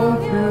full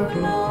of your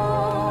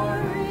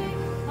glory.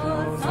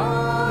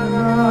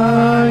 Hosanna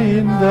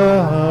in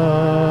the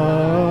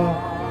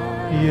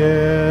highest.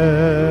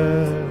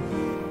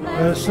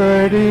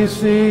 Blessed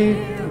is he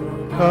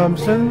who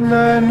comes in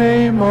the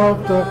name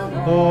of the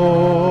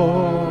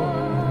Lord.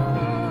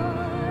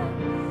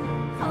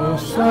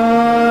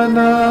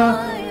 Hosanna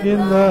in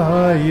the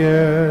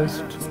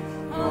highest.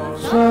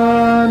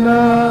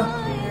 Hosanna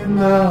in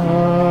the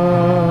highest.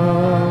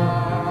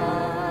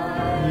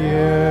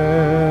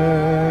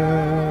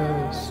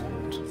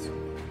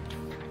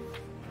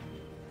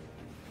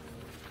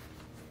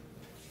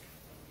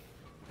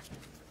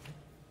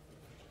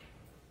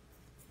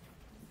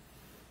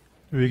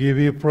 We give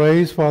you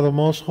praise, Father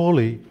most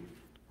holy,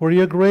 for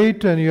you are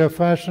great and you have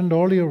fashioned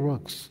all your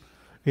works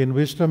in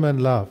wisdom and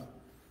love.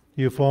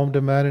 You formed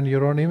a man in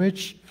your own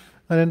image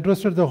and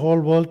entrusted the whole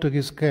world to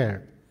his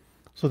care,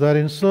 so that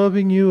in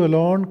serving you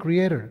alone,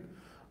 Creator,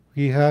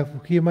 he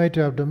might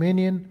have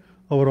dominion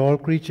over all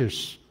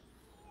creatures.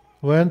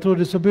 When through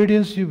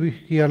disobedience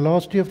he had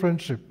lost your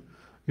friendship,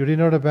 you did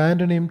not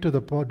abandon him to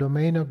the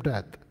domain of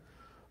death.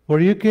 For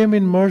you came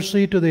in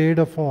mercy to the aid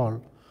of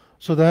all,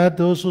 so that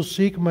those who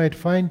seek might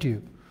find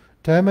you.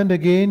 Time and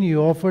again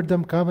you offered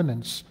them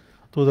covenants.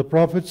 Through the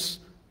prophets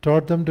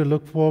taught them to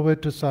look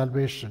forward to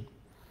salvation.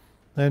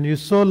 And you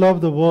so loved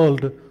the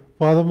world,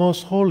 Father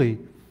most holy,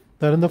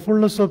 that in the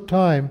fullness of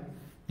time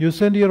you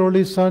sent your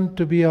only Son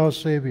to be our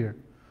Savior.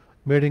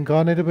 Made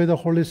incarnate by the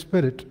Holy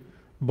Spirit,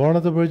 born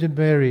of the Virgin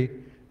Mary,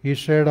 he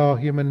shared our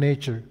human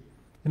nature.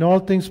 In all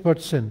things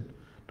but sin,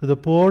 to the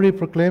poor he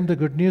proclaimed the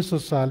good news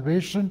of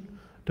salvation,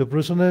 to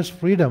prisoners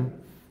freedom,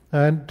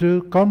 and to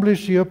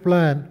accomplish your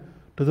plan,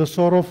 to the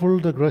sorrowful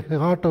the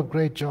heart of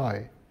great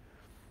joy.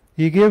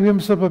 He gave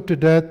himself up to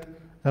death,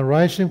 and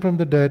rising from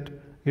the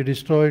dead, he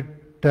destroyed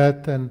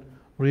death and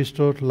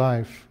restored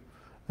life,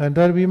 and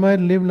that we might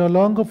live no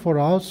longer for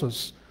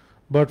ourselves,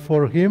 but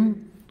for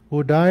him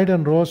who died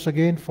and rose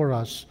again for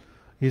us.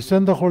 He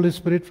sent the Holy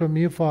Spirit from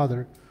you,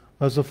 Father,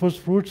 as the first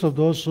fruits of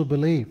those who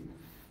believe,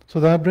 so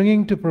that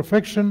bringing to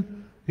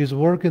perfection his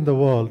work in the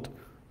world,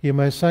 he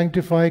might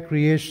sanctify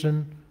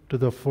creation to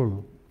the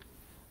full.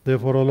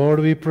 Therefore, O Lord,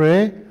 we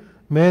pray,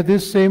 may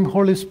this same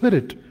Holy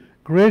Spirit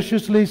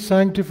graciously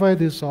sanctify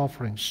these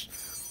offerings,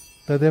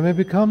 that they may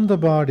become the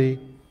body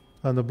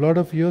and the blood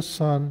of your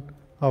Son,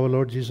 our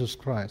Lord Jesus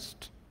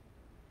Christ.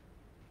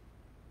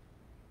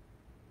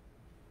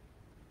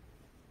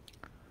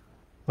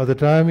 At the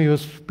time he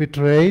was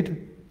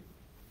betrayed,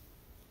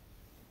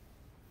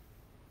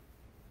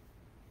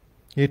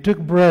 he took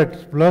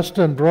bread, blessed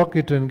and broke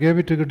it, and gave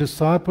it to the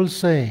disciples,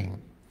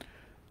 saying,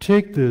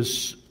 "Take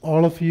this,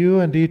 all of you,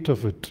 and eat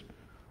of it,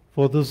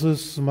 for this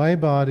is my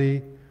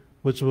body,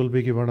 which will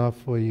be given up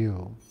for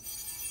you."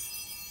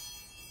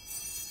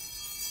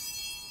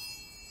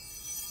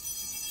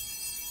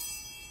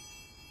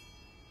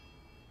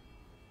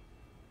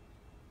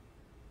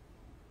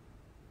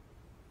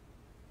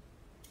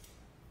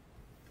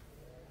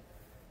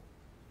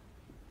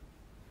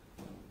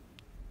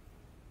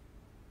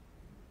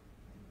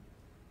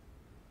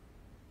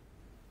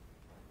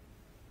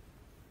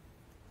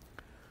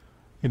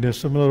 In a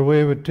similar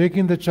way, with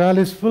taking the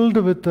chalice filled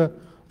with the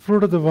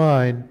fruit of the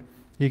vine,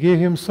 he gave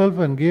himself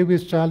and gave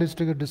his chalice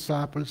to the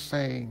disciples,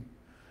 saying,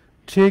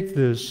 "Take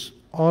this,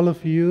 all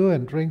of you,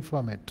 and drink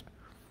from it.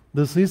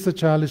 This is the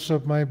chalice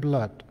of my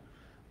blood,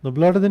 the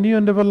blood of the new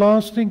and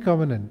everlasting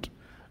covenant,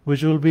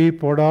 which will be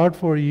poured out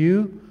for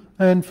you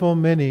and for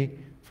many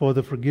for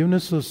the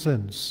forgiveness of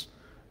sins.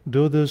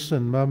 Do this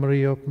in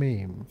memory of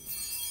me.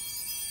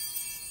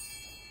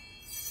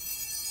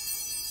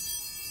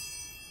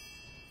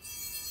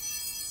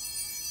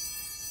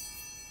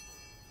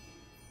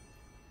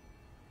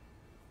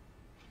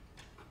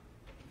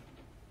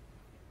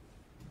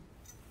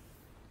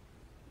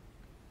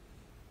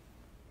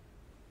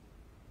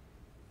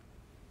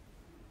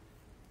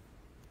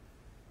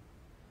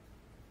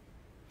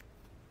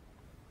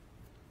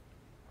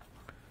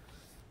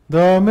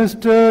 The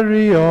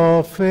mystery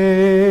of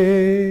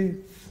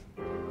faith.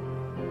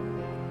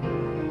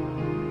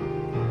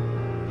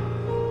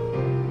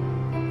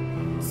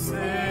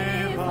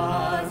 Save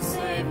us,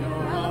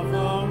 Savior of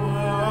the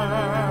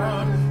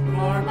world,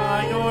 for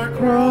by your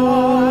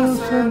Cross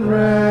and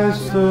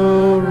resurrection,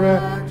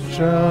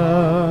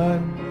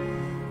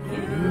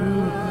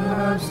 you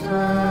have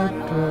set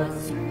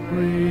us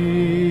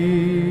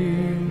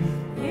free.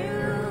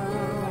 You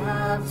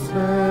have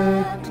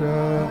Set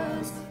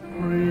us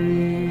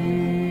free.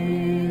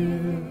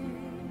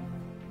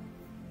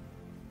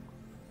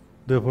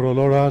 Therefore, O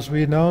Lord, as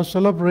we now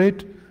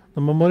celebrate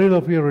the memorial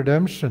of your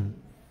redemption,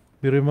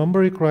 we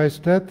remember Christ's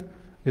death,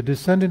 his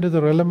descent into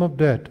the realm of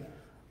death.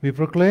 We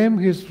proclaim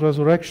his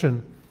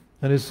resurrection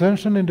and his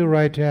ascension into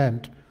right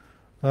hand.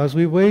 As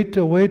we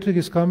await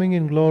his coming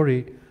in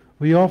glory,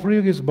 we offer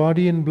you his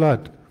body and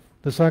blood,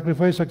 the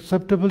sacrifice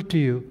acceptable to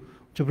you,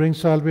 to bring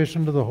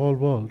salvation to the whole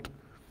world.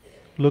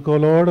 Look, O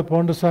Lord,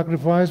 upon the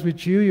sacrifice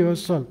which you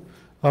yourself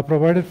have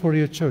provided for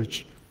your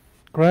church.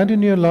 Grant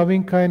in your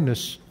loving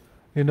kindness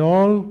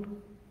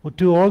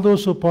to all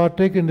those who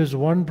partake in this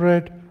one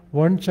bread,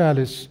 one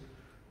chalice,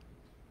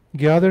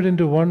 gathered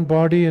into one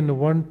body and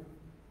one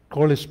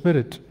Holy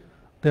Spirit,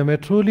 they may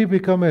truly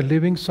become a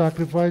living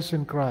sacrifice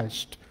in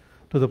Christ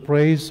to the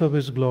praise of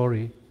his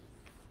glory.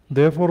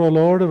 Therefore, O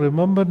Lord,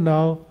 remember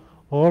now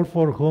all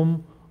for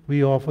whom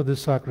we offer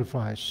this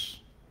sacrifice.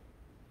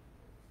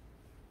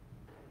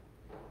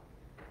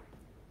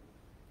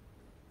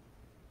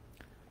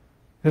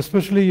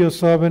 Especially your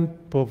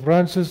servant, Pope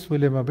Francis,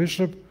 William a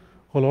Bishop,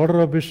 whole order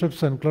of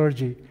bishops and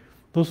clergy,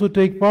 those who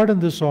take part in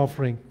this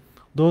offering,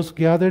 those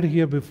gathered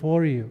here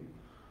before you,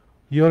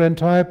 your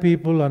entire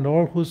people and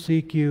all who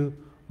seek you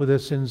with a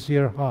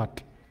sincere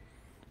heart.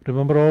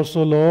 Remember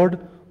also, Lord,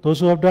 those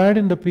who have died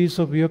in the peace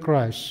of your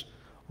Christ,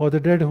 or the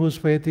dead whose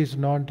faith is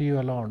known to you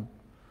alone.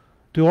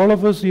 To all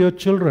of us, your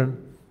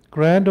children,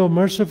 grant, O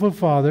merciful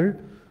Father,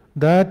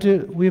 that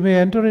we may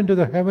enter into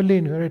the heavenly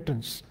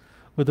inheritance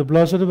with the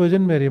Blessed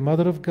Virgin Mary,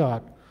 Mother of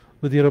God,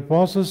 with your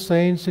apostles,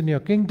 saints in your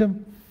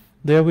kingdom,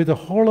 there with the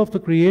whole of the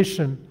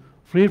creation,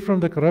 freed from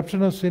the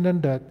corruption of sin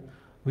and death,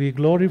 may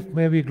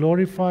we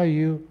glorify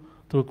you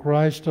through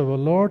Christ our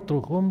Lord,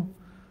 through whom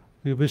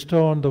we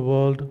bestow on the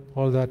world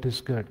all that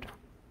is good.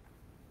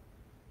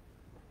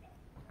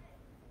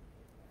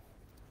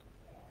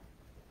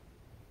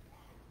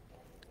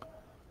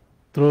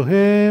 Through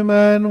him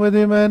and with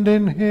him and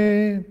in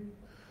him,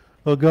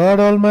 O God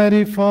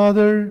Almighty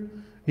Father,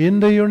 in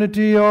the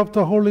unity of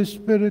the Holy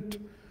Spirit,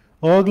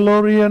 all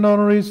glory and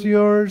honor is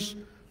yours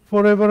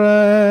forever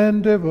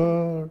and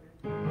ever.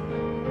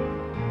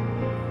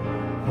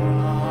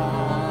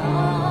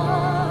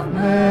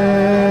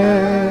 Amen.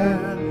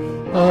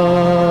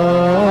 Amen.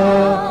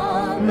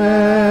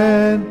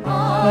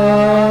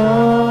 Amen.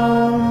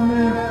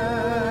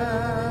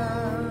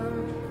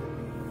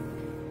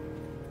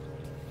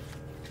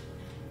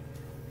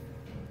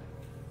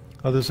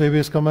 At the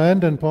Saviour's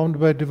command and formed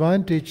by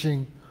divine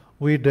teaching,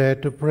 we dare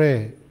to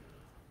pray.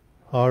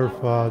 Our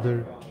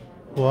Father,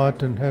 who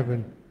art in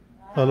heaven,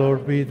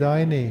 hallowed be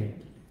thy name.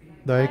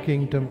 Thy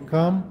kingdom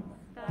come,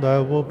 thy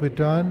will be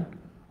done,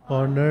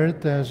 on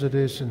earth as it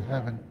is in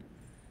heaven.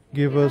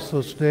 Give us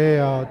this day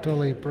our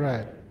daily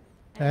bread,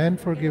 and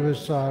forgive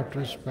us our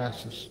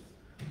trespasses,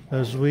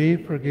 as we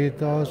forgive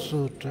those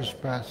who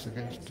trespass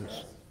against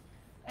us.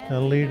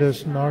 And lead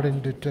us not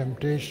into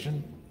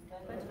temptation.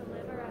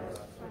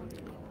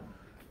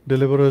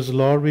 Deliver us,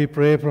 Lord, we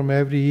pray, from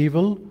every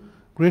evil.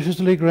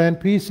 Graciously grant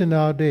peace in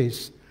our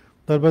days,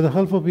 that by the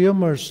help of your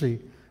mercy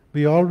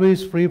we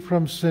always free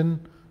from sin,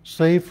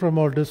 safe from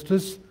all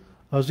distress,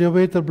 as we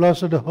await the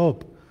blessed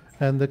hope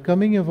and the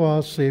coming of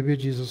our Savior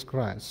Jesus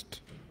Christ.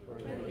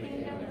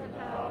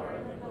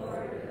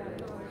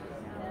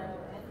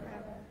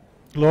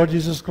 Lord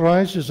Jesus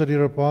Christ, you said to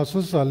your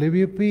apostles, I'll leave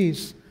you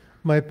peace,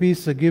 my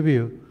peace I give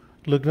you.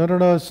 Look not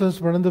on our sins,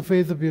 but on the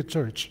faith of your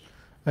church,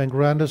 and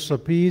grant us the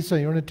peace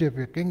and unity of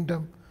your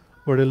kingdom,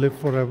 where to live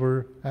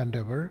forever and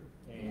ever.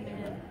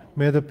 Amen.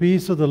 May the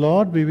peace of the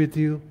Lord be with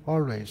you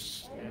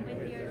always. And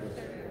with your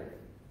spirit.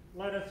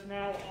 Let us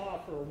now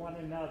offer one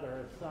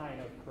another a sign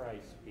of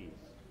Christ's peace.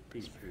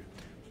 Peace be with you.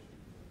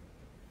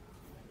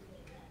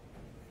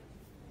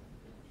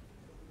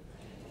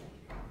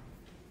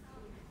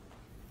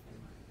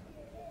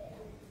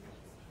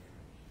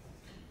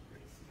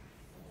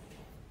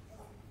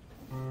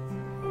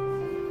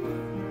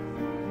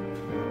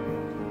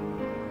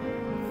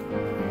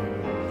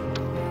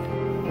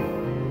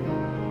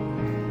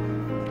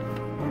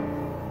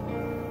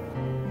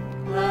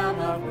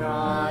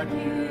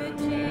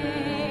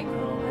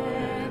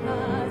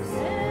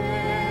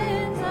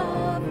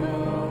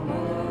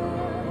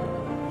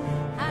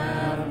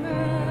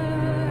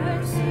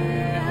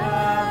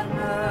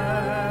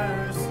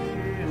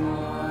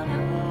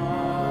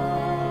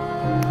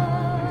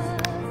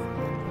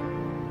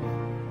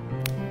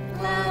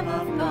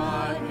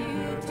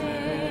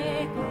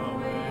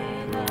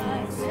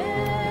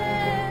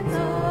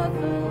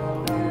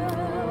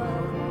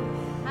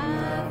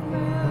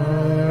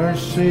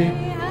 mercy,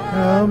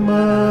 have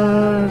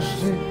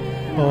mercy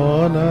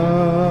on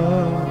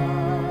us.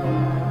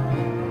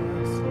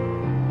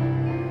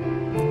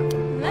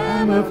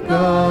 Lamb of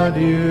God,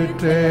 you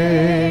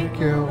take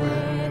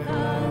away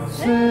the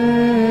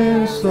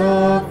sins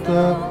of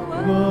the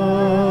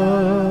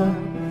world.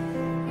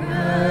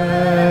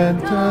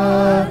 Grant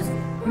us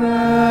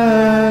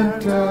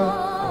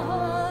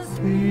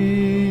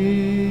peace.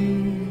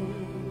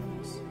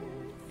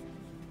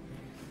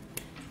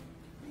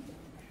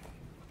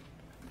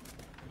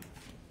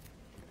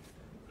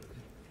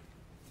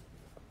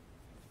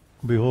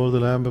 Behold the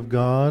Lamb of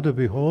God,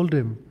 behold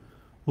him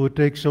who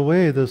takes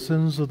away the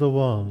sins of the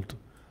world.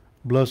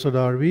 Blessed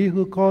are we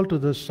who call to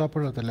the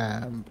supper of the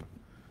Lamb.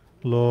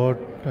 Lord,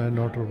 I am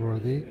not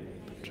worthy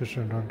to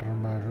stand under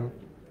my roof,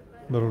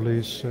 but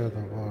only say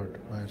the word,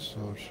 my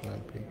soul shall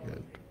be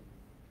healed.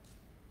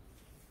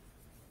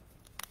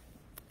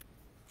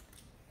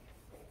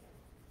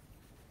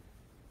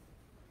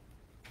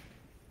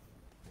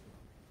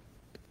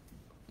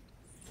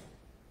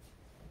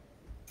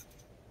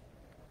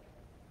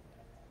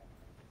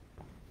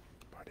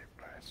 Body of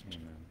Christ.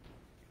 Amen.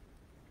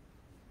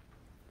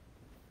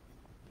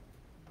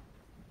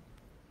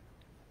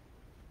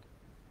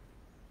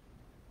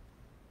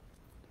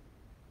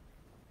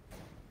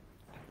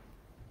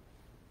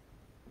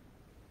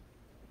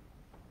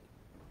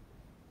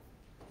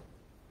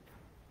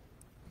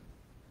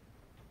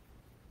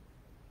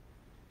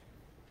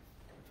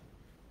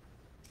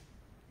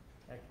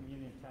 At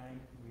communion time,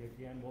 we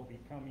again will be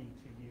coming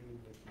to you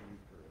with the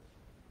Eucharist.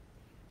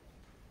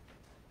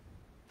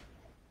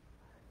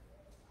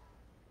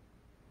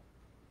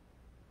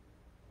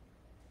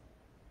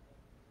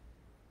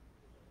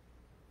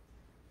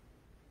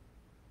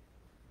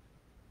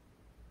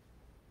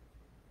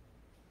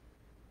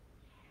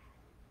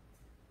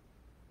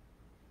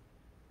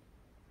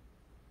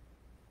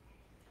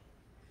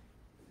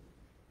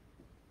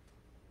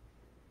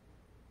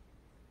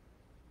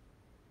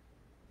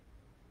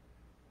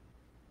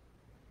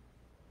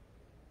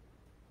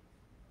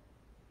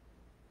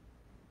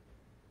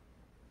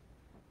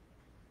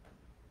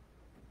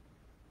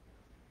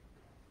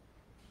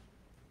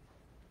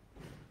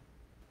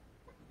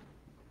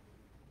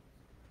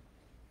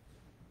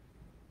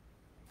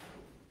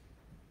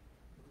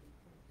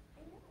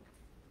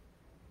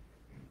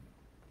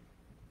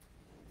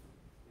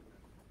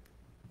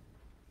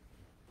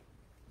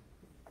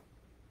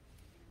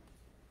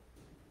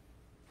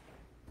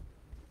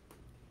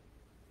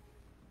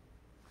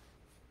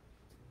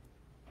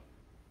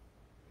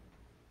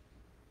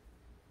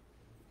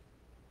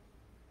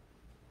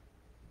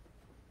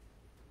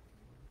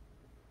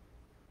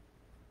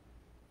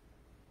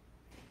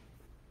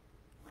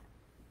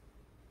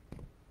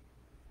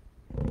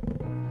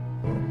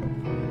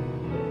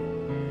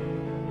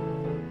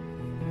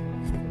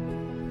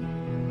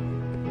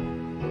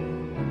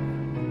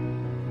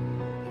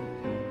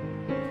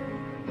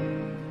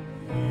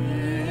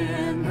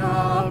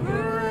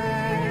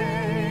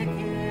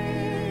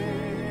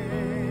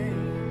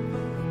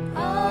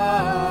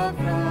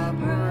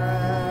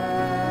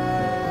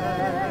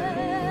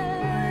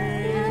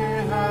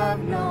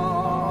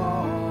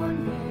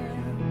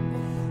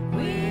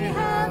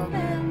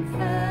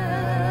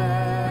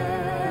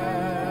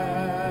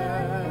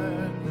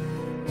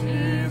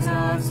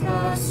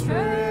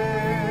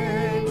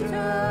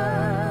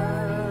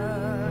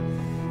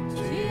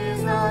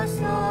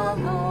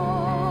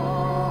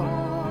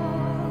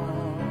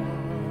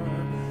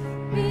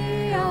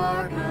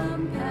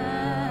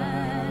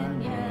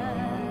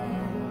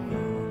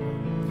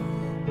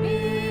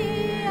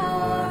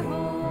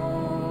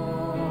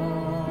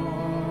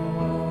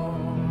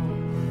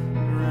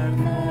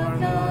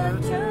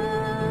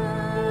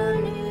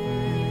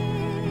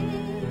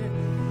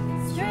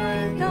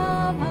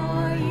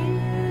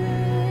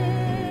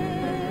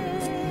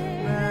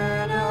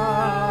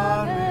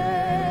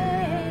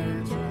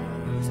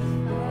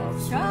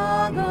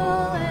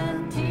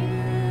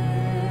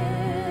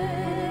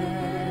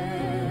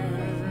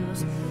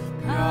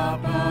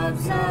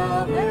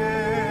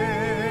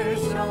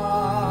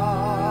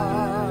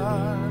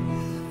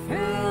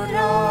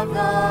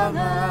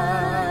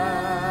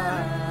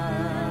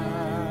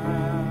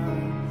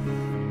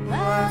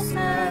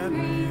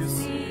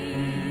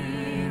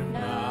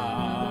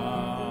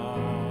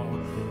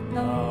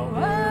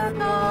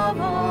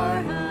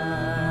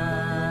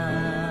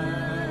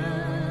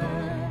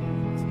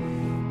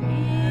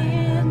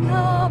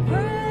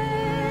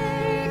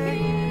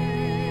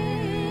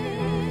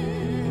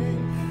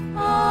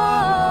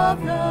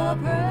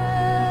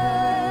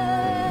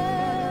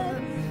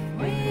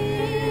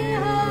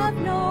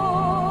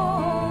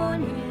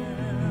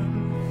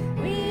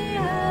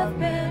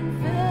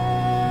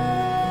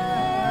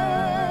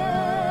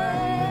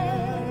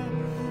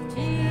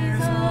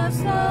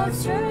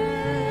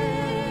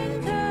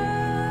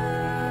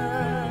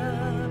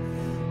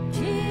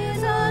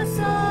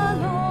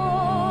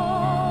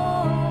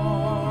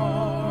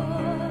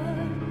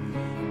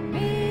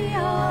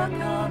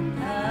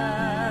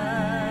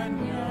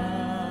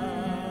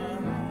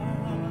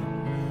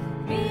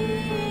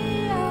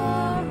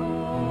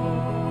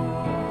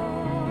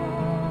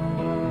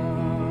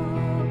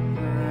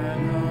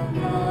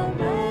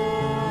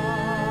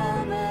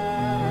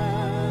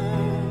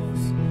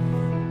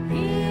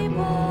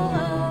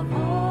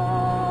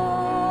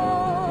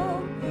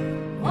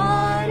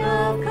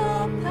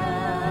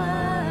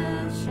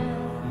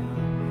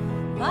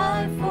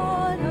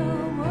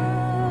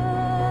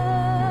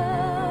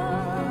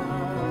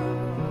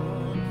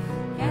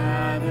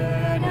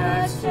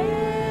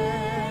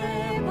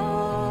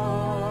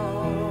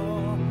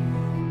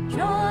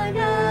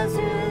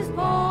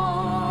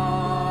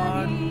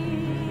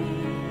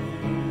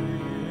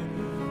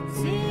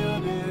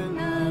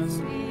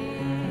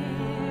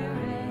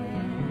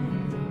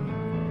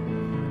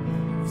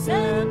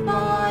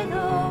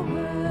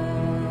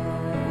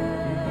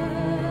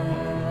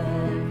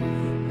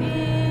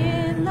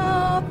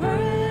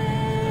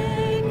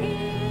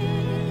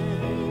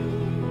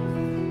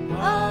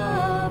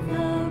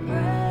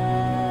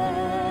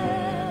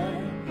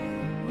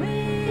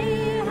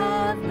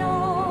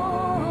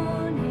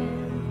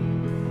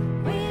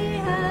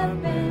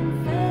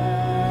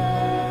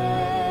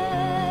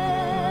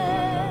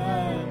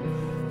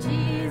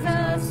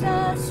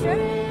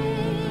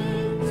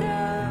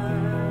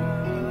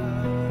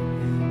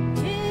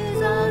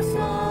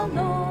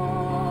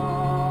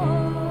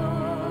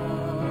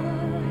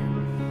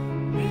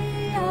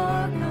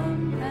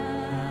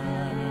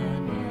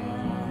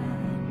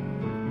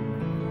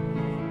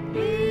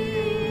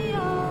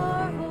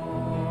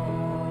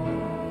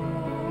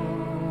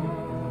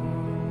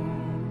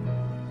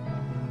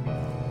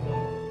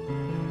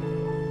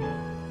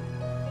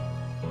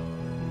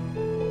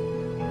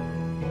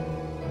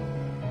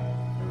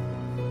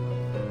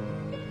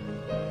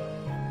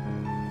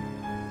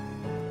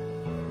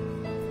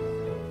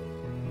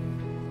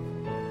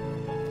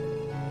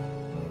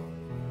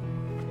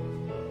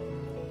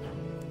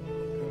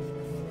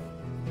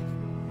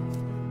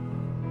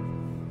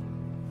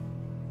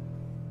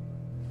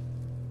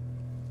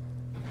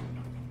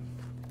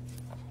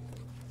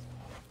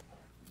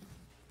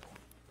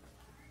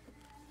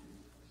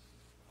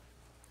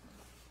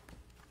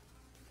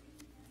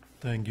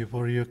 Thank you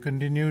for your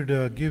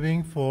continued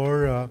giving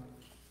for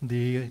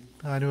the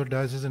annual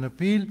diocesan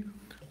appeal.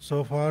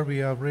 So far, we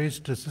have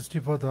raised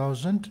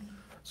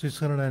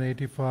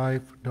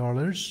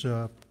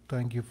 $64,685.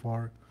 Thank you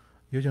for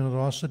your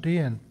generosity,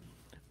 and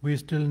we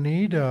still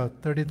need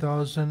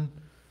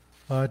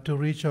 $30,000 to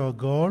reach our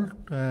goal.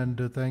 And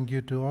thank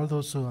you to all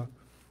those who have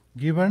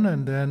given,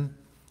 and then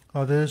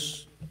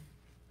others,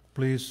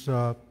 please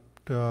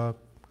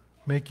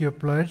make your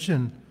pledge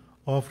and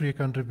offer your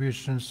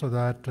contributions so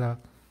that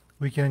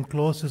we can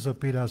close this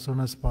appeal as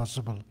soon as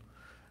possible,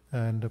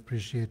 and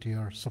appreciate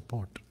your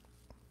support.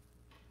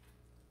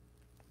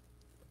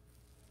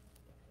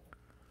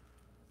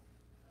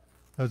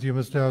 As you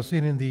must have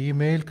seen in the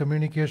email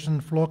communication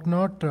flock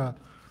note,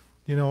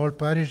 all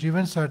parish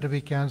events had to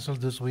be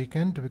cancelled this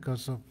weekend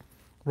because of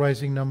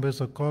rising numbers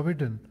of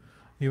COVID, and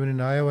even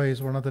in Iowa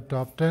is one of the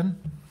top 10.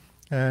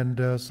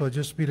 And so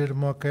just be a little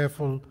more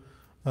careful,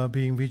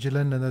 being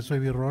vigilant, and that's why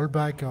we roll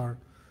back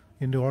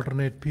into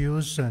alternate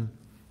pews, and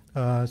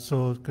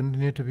so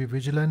continue to be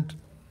vigilant,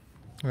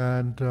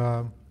 and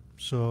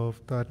so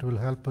that will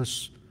help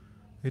us.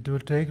 It will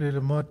take a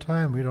little more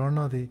time. We don't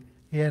know the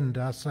end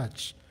as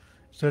such.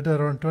 So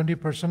around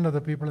 20% of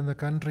the people in the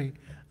country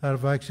are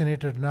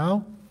vaccinated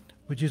now,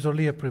 which is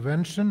only a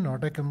prevention,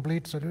 not a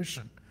complete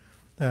solution.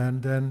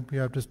 And then we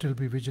have to still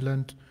be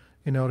vigilant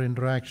in our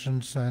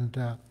interactions and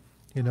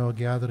in our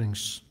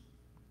gatherings.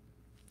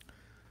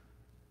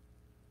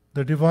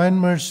 The Divine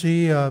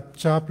Mercy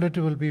Chaplet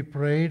will be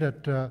prayed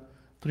at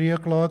 3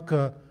 o'clock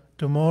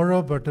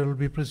tomorrow, but it will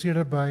be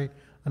preceded by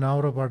an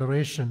hour of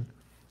adoration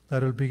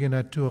that will begin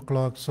at 2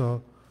 o'clock.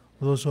 So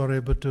those who are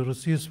able to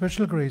receive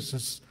special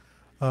graces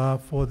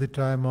for the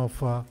time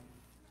of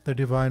the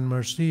Divine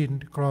Mercy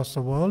across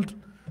the world,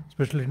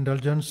 special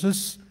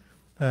indulgences,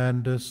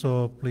 and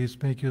so please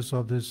make use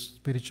of this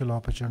spiritual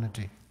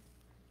opportunity.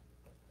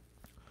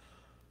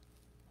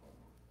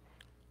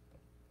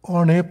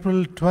 On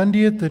April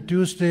 20th, the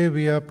Tuesday,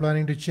 we are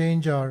planning to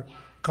change our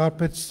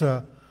carpets,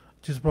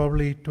 which is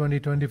probably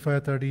 20,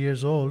 25, 30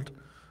 years old.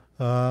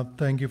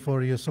 Thank you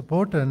for your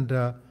support.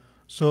 And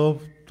so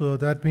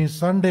that means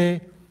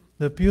Sunday,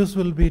 the pews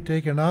will be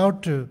taken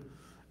out,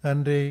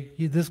 and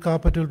this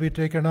carpet will be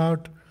taken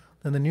out,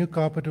 and the new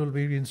carpet will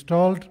be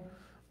installed.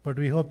 But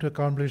we hope to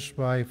accomplish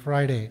by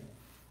Friday,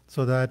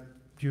 so that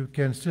you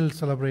can still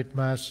celebrate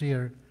Mass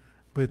here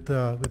with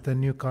the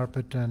new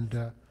carpet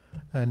and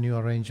new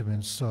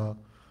arrangements. So,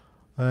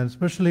 and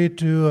especially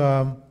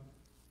to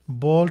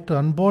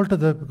unbolt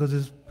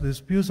because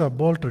these pews are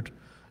bolted.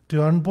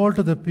 To unbolt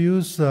the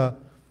pews,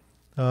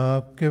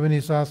 Kevin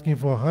is asking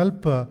for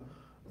help,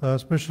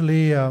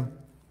 especially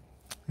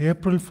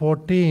April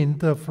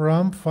 14th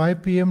from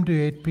 5 p.m.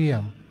 to 8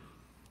 p.m.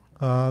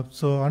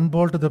 So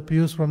unbolt the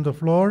pews from the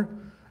floor,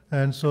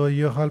 and so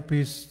your help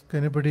is,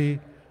 anybody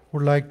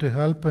would like to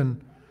help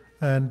and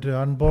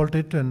unbolt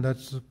it, and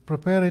that's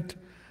prepare it.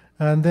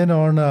 And then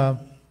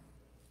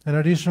and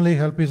additionally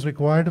help is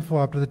required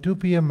for after the 2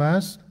 p.m.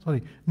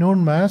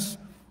 noon Mass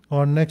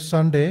on next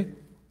Sunday,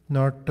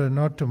 not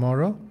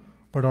tomorrow,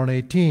 but on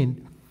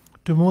 18,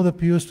 to move the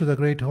pews to the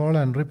Great Hall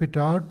and rip it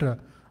out, the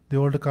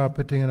old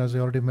carpeting, and as I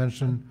already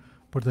mentioned,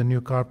 put the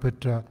new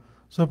carpet.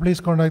 So please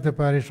contact the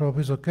parish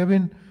office or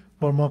Kevin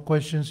for more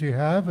questions you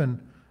have, and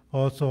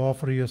also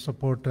offer your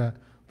support. The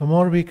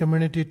more we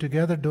community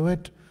together do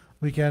it,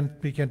 we can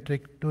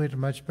do it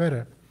much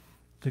better.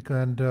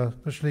 And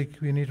especially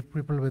we need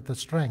people with the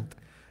strength.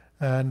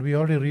 And we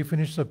already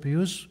refinished the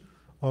pews.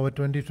 Over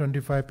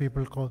 20-25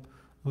 people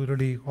who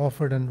really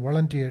offered and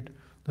volunteered.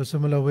 The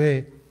similar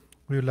way,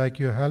 we would like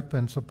your help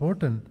and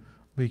support, and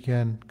we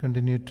can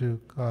continue to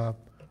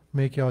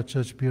make our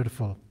church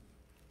beautiful.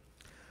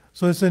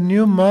 So it's a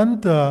new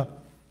month.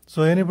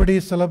 So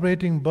anybody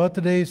celebrating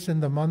birthdays in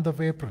the month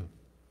of April?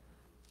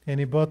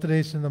 Any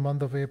birthdays in the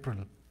month of April?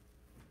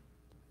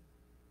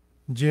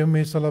 Jim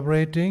is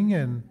celebrating,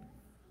 and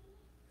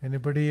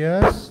anybody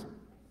else?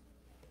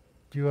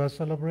 You are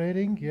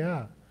celebrating?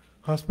 Yeah.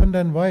 Husband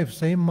and wife,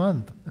 same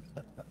month.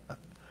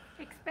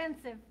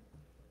 Expensive.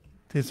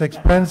 It's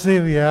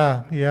expensive,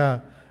 yeah.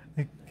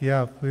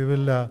 We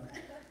will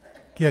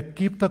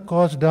keep the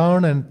cost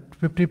down, and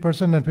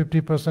 50% and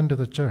 50% to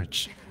the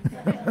church.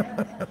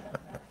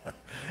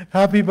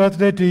 Happy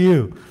birthday to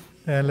you.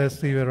 And let's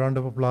give a round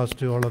of applause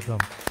to all of them.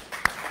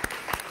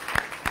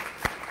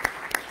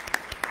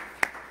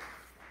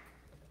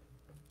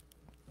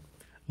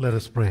 Let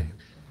us pray.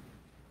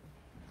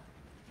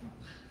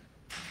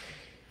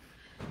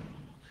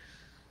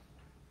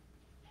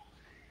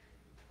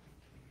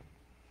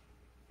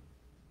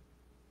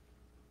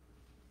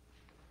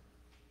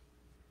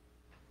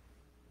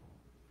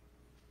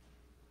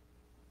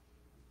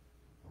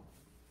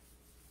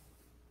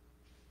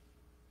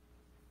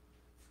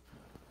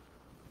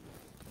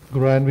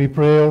 Grant, we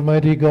pray,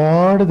 Almighty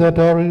God, that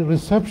our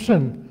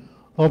reception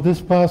of this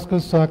Paschal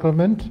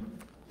sacrament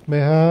may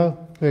have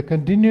a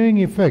continuing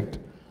effect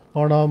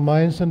on our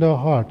minds and our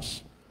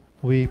hearts.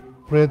 We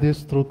pray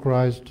this through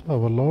Christ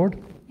our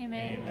Lord.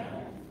 Amen.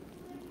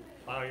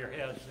 Bow your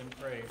heads and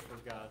pray for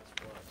God's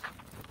blessing.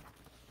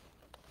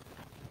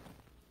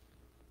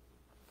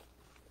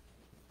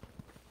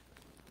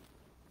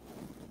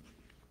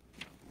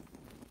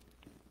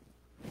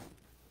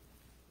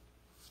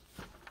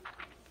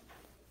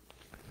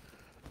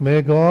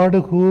 May God,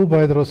 who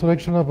by the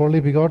resurrection of only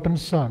begotten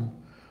Son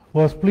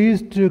was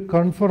pleased to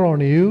confer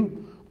on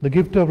you the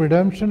gift of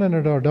redemption and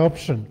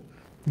adoption,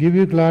 give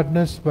you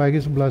gladness by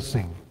his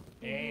blessing.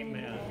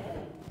 Amen.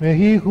 May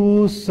he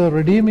whose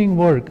redeeming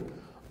work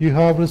you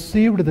have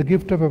received the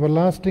gift of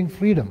everlasting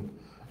freedom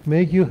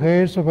make you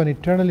heirs of an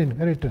eternal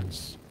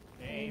inheritance.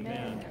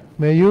 Amen.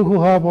 May you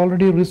who have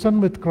already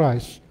risen with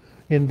Christ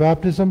in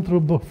baptism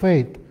through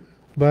faith,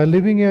 by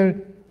living a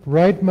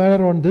right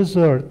manner on this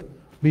earth,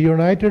 be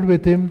united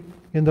with him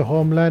in the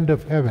homeland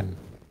of heaven.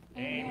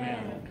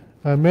 Amen.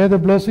 And may the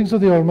blessings of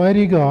the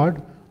Almighty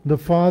God, the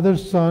Father,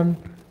 Son,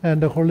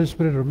 and the Holy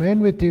Spirit remain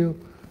with you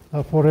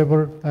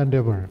forever and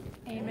ever.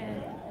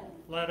 Amen.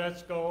 Let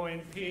us go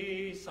in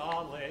peace.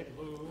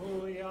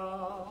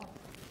 Alleluia.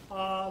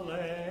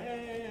 Alleluia.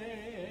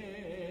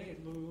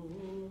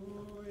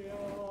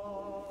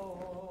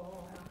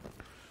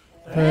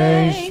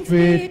 Thanks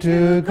be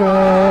to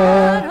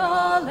God.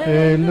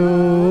 Alleluia.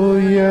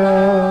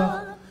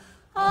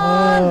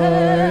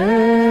 Alleluia.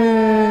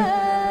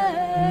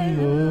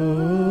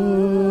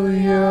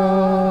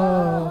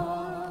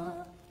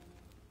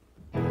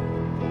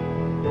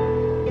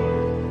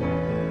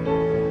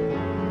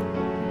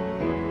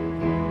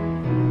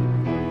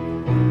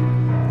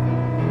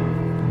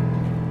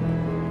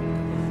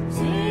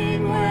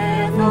 Sing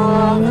with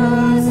all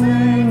the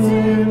saints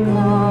in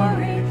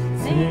glory,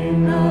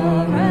 sing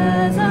the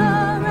resurrection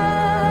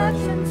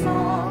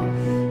song.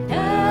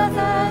 Death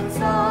and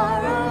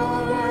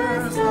sorrow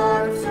were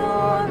our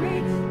story,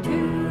 to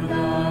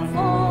the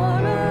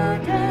former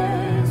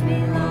days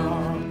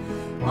belong.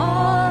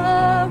 All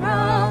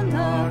around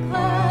the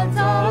clouds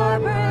are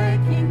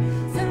breaking,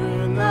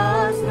 soon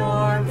the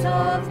storms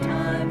of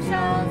time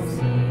shall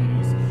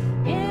cease.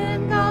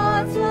 In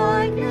God's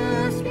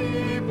likeness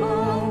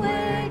people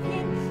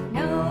waking,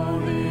 know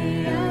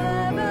the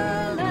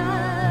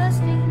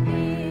everlasting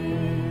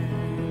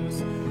peace.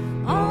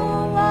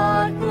 Oh,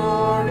 what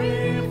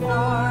glory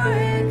for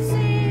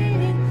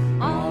exceeding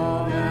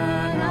all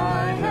that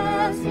eye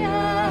has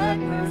yet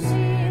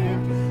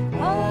perceived.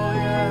 Oh,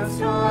 yes,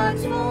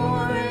 starts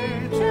for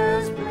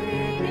ages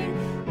bleeding,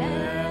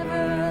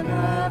 never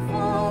the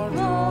full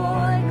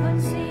joy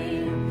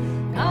conceived.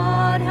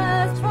 God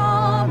has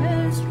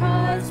promised,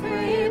 Christ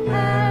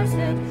prepares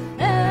it,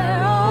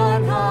 there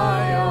on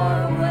high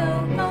our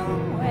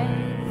welcome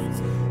waits.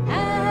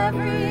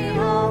 Every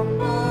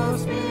humble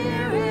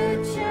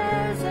spirit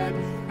shares it,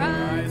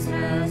 Christ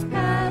has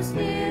passed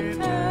the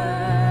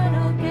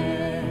eternal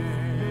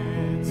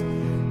gates.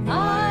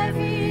 Life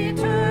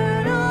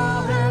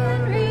eternal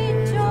heaven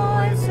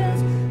rejoices,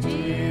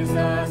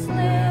 Jesus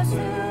lives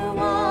who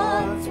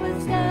once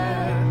was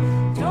dead.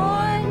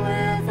 Join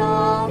with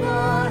all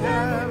the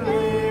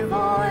heavenly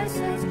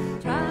voices,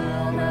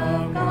 child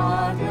of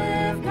God,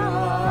 lift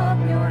up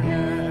your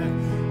head.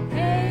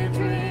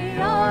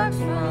 Patriarchs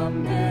from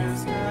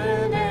distant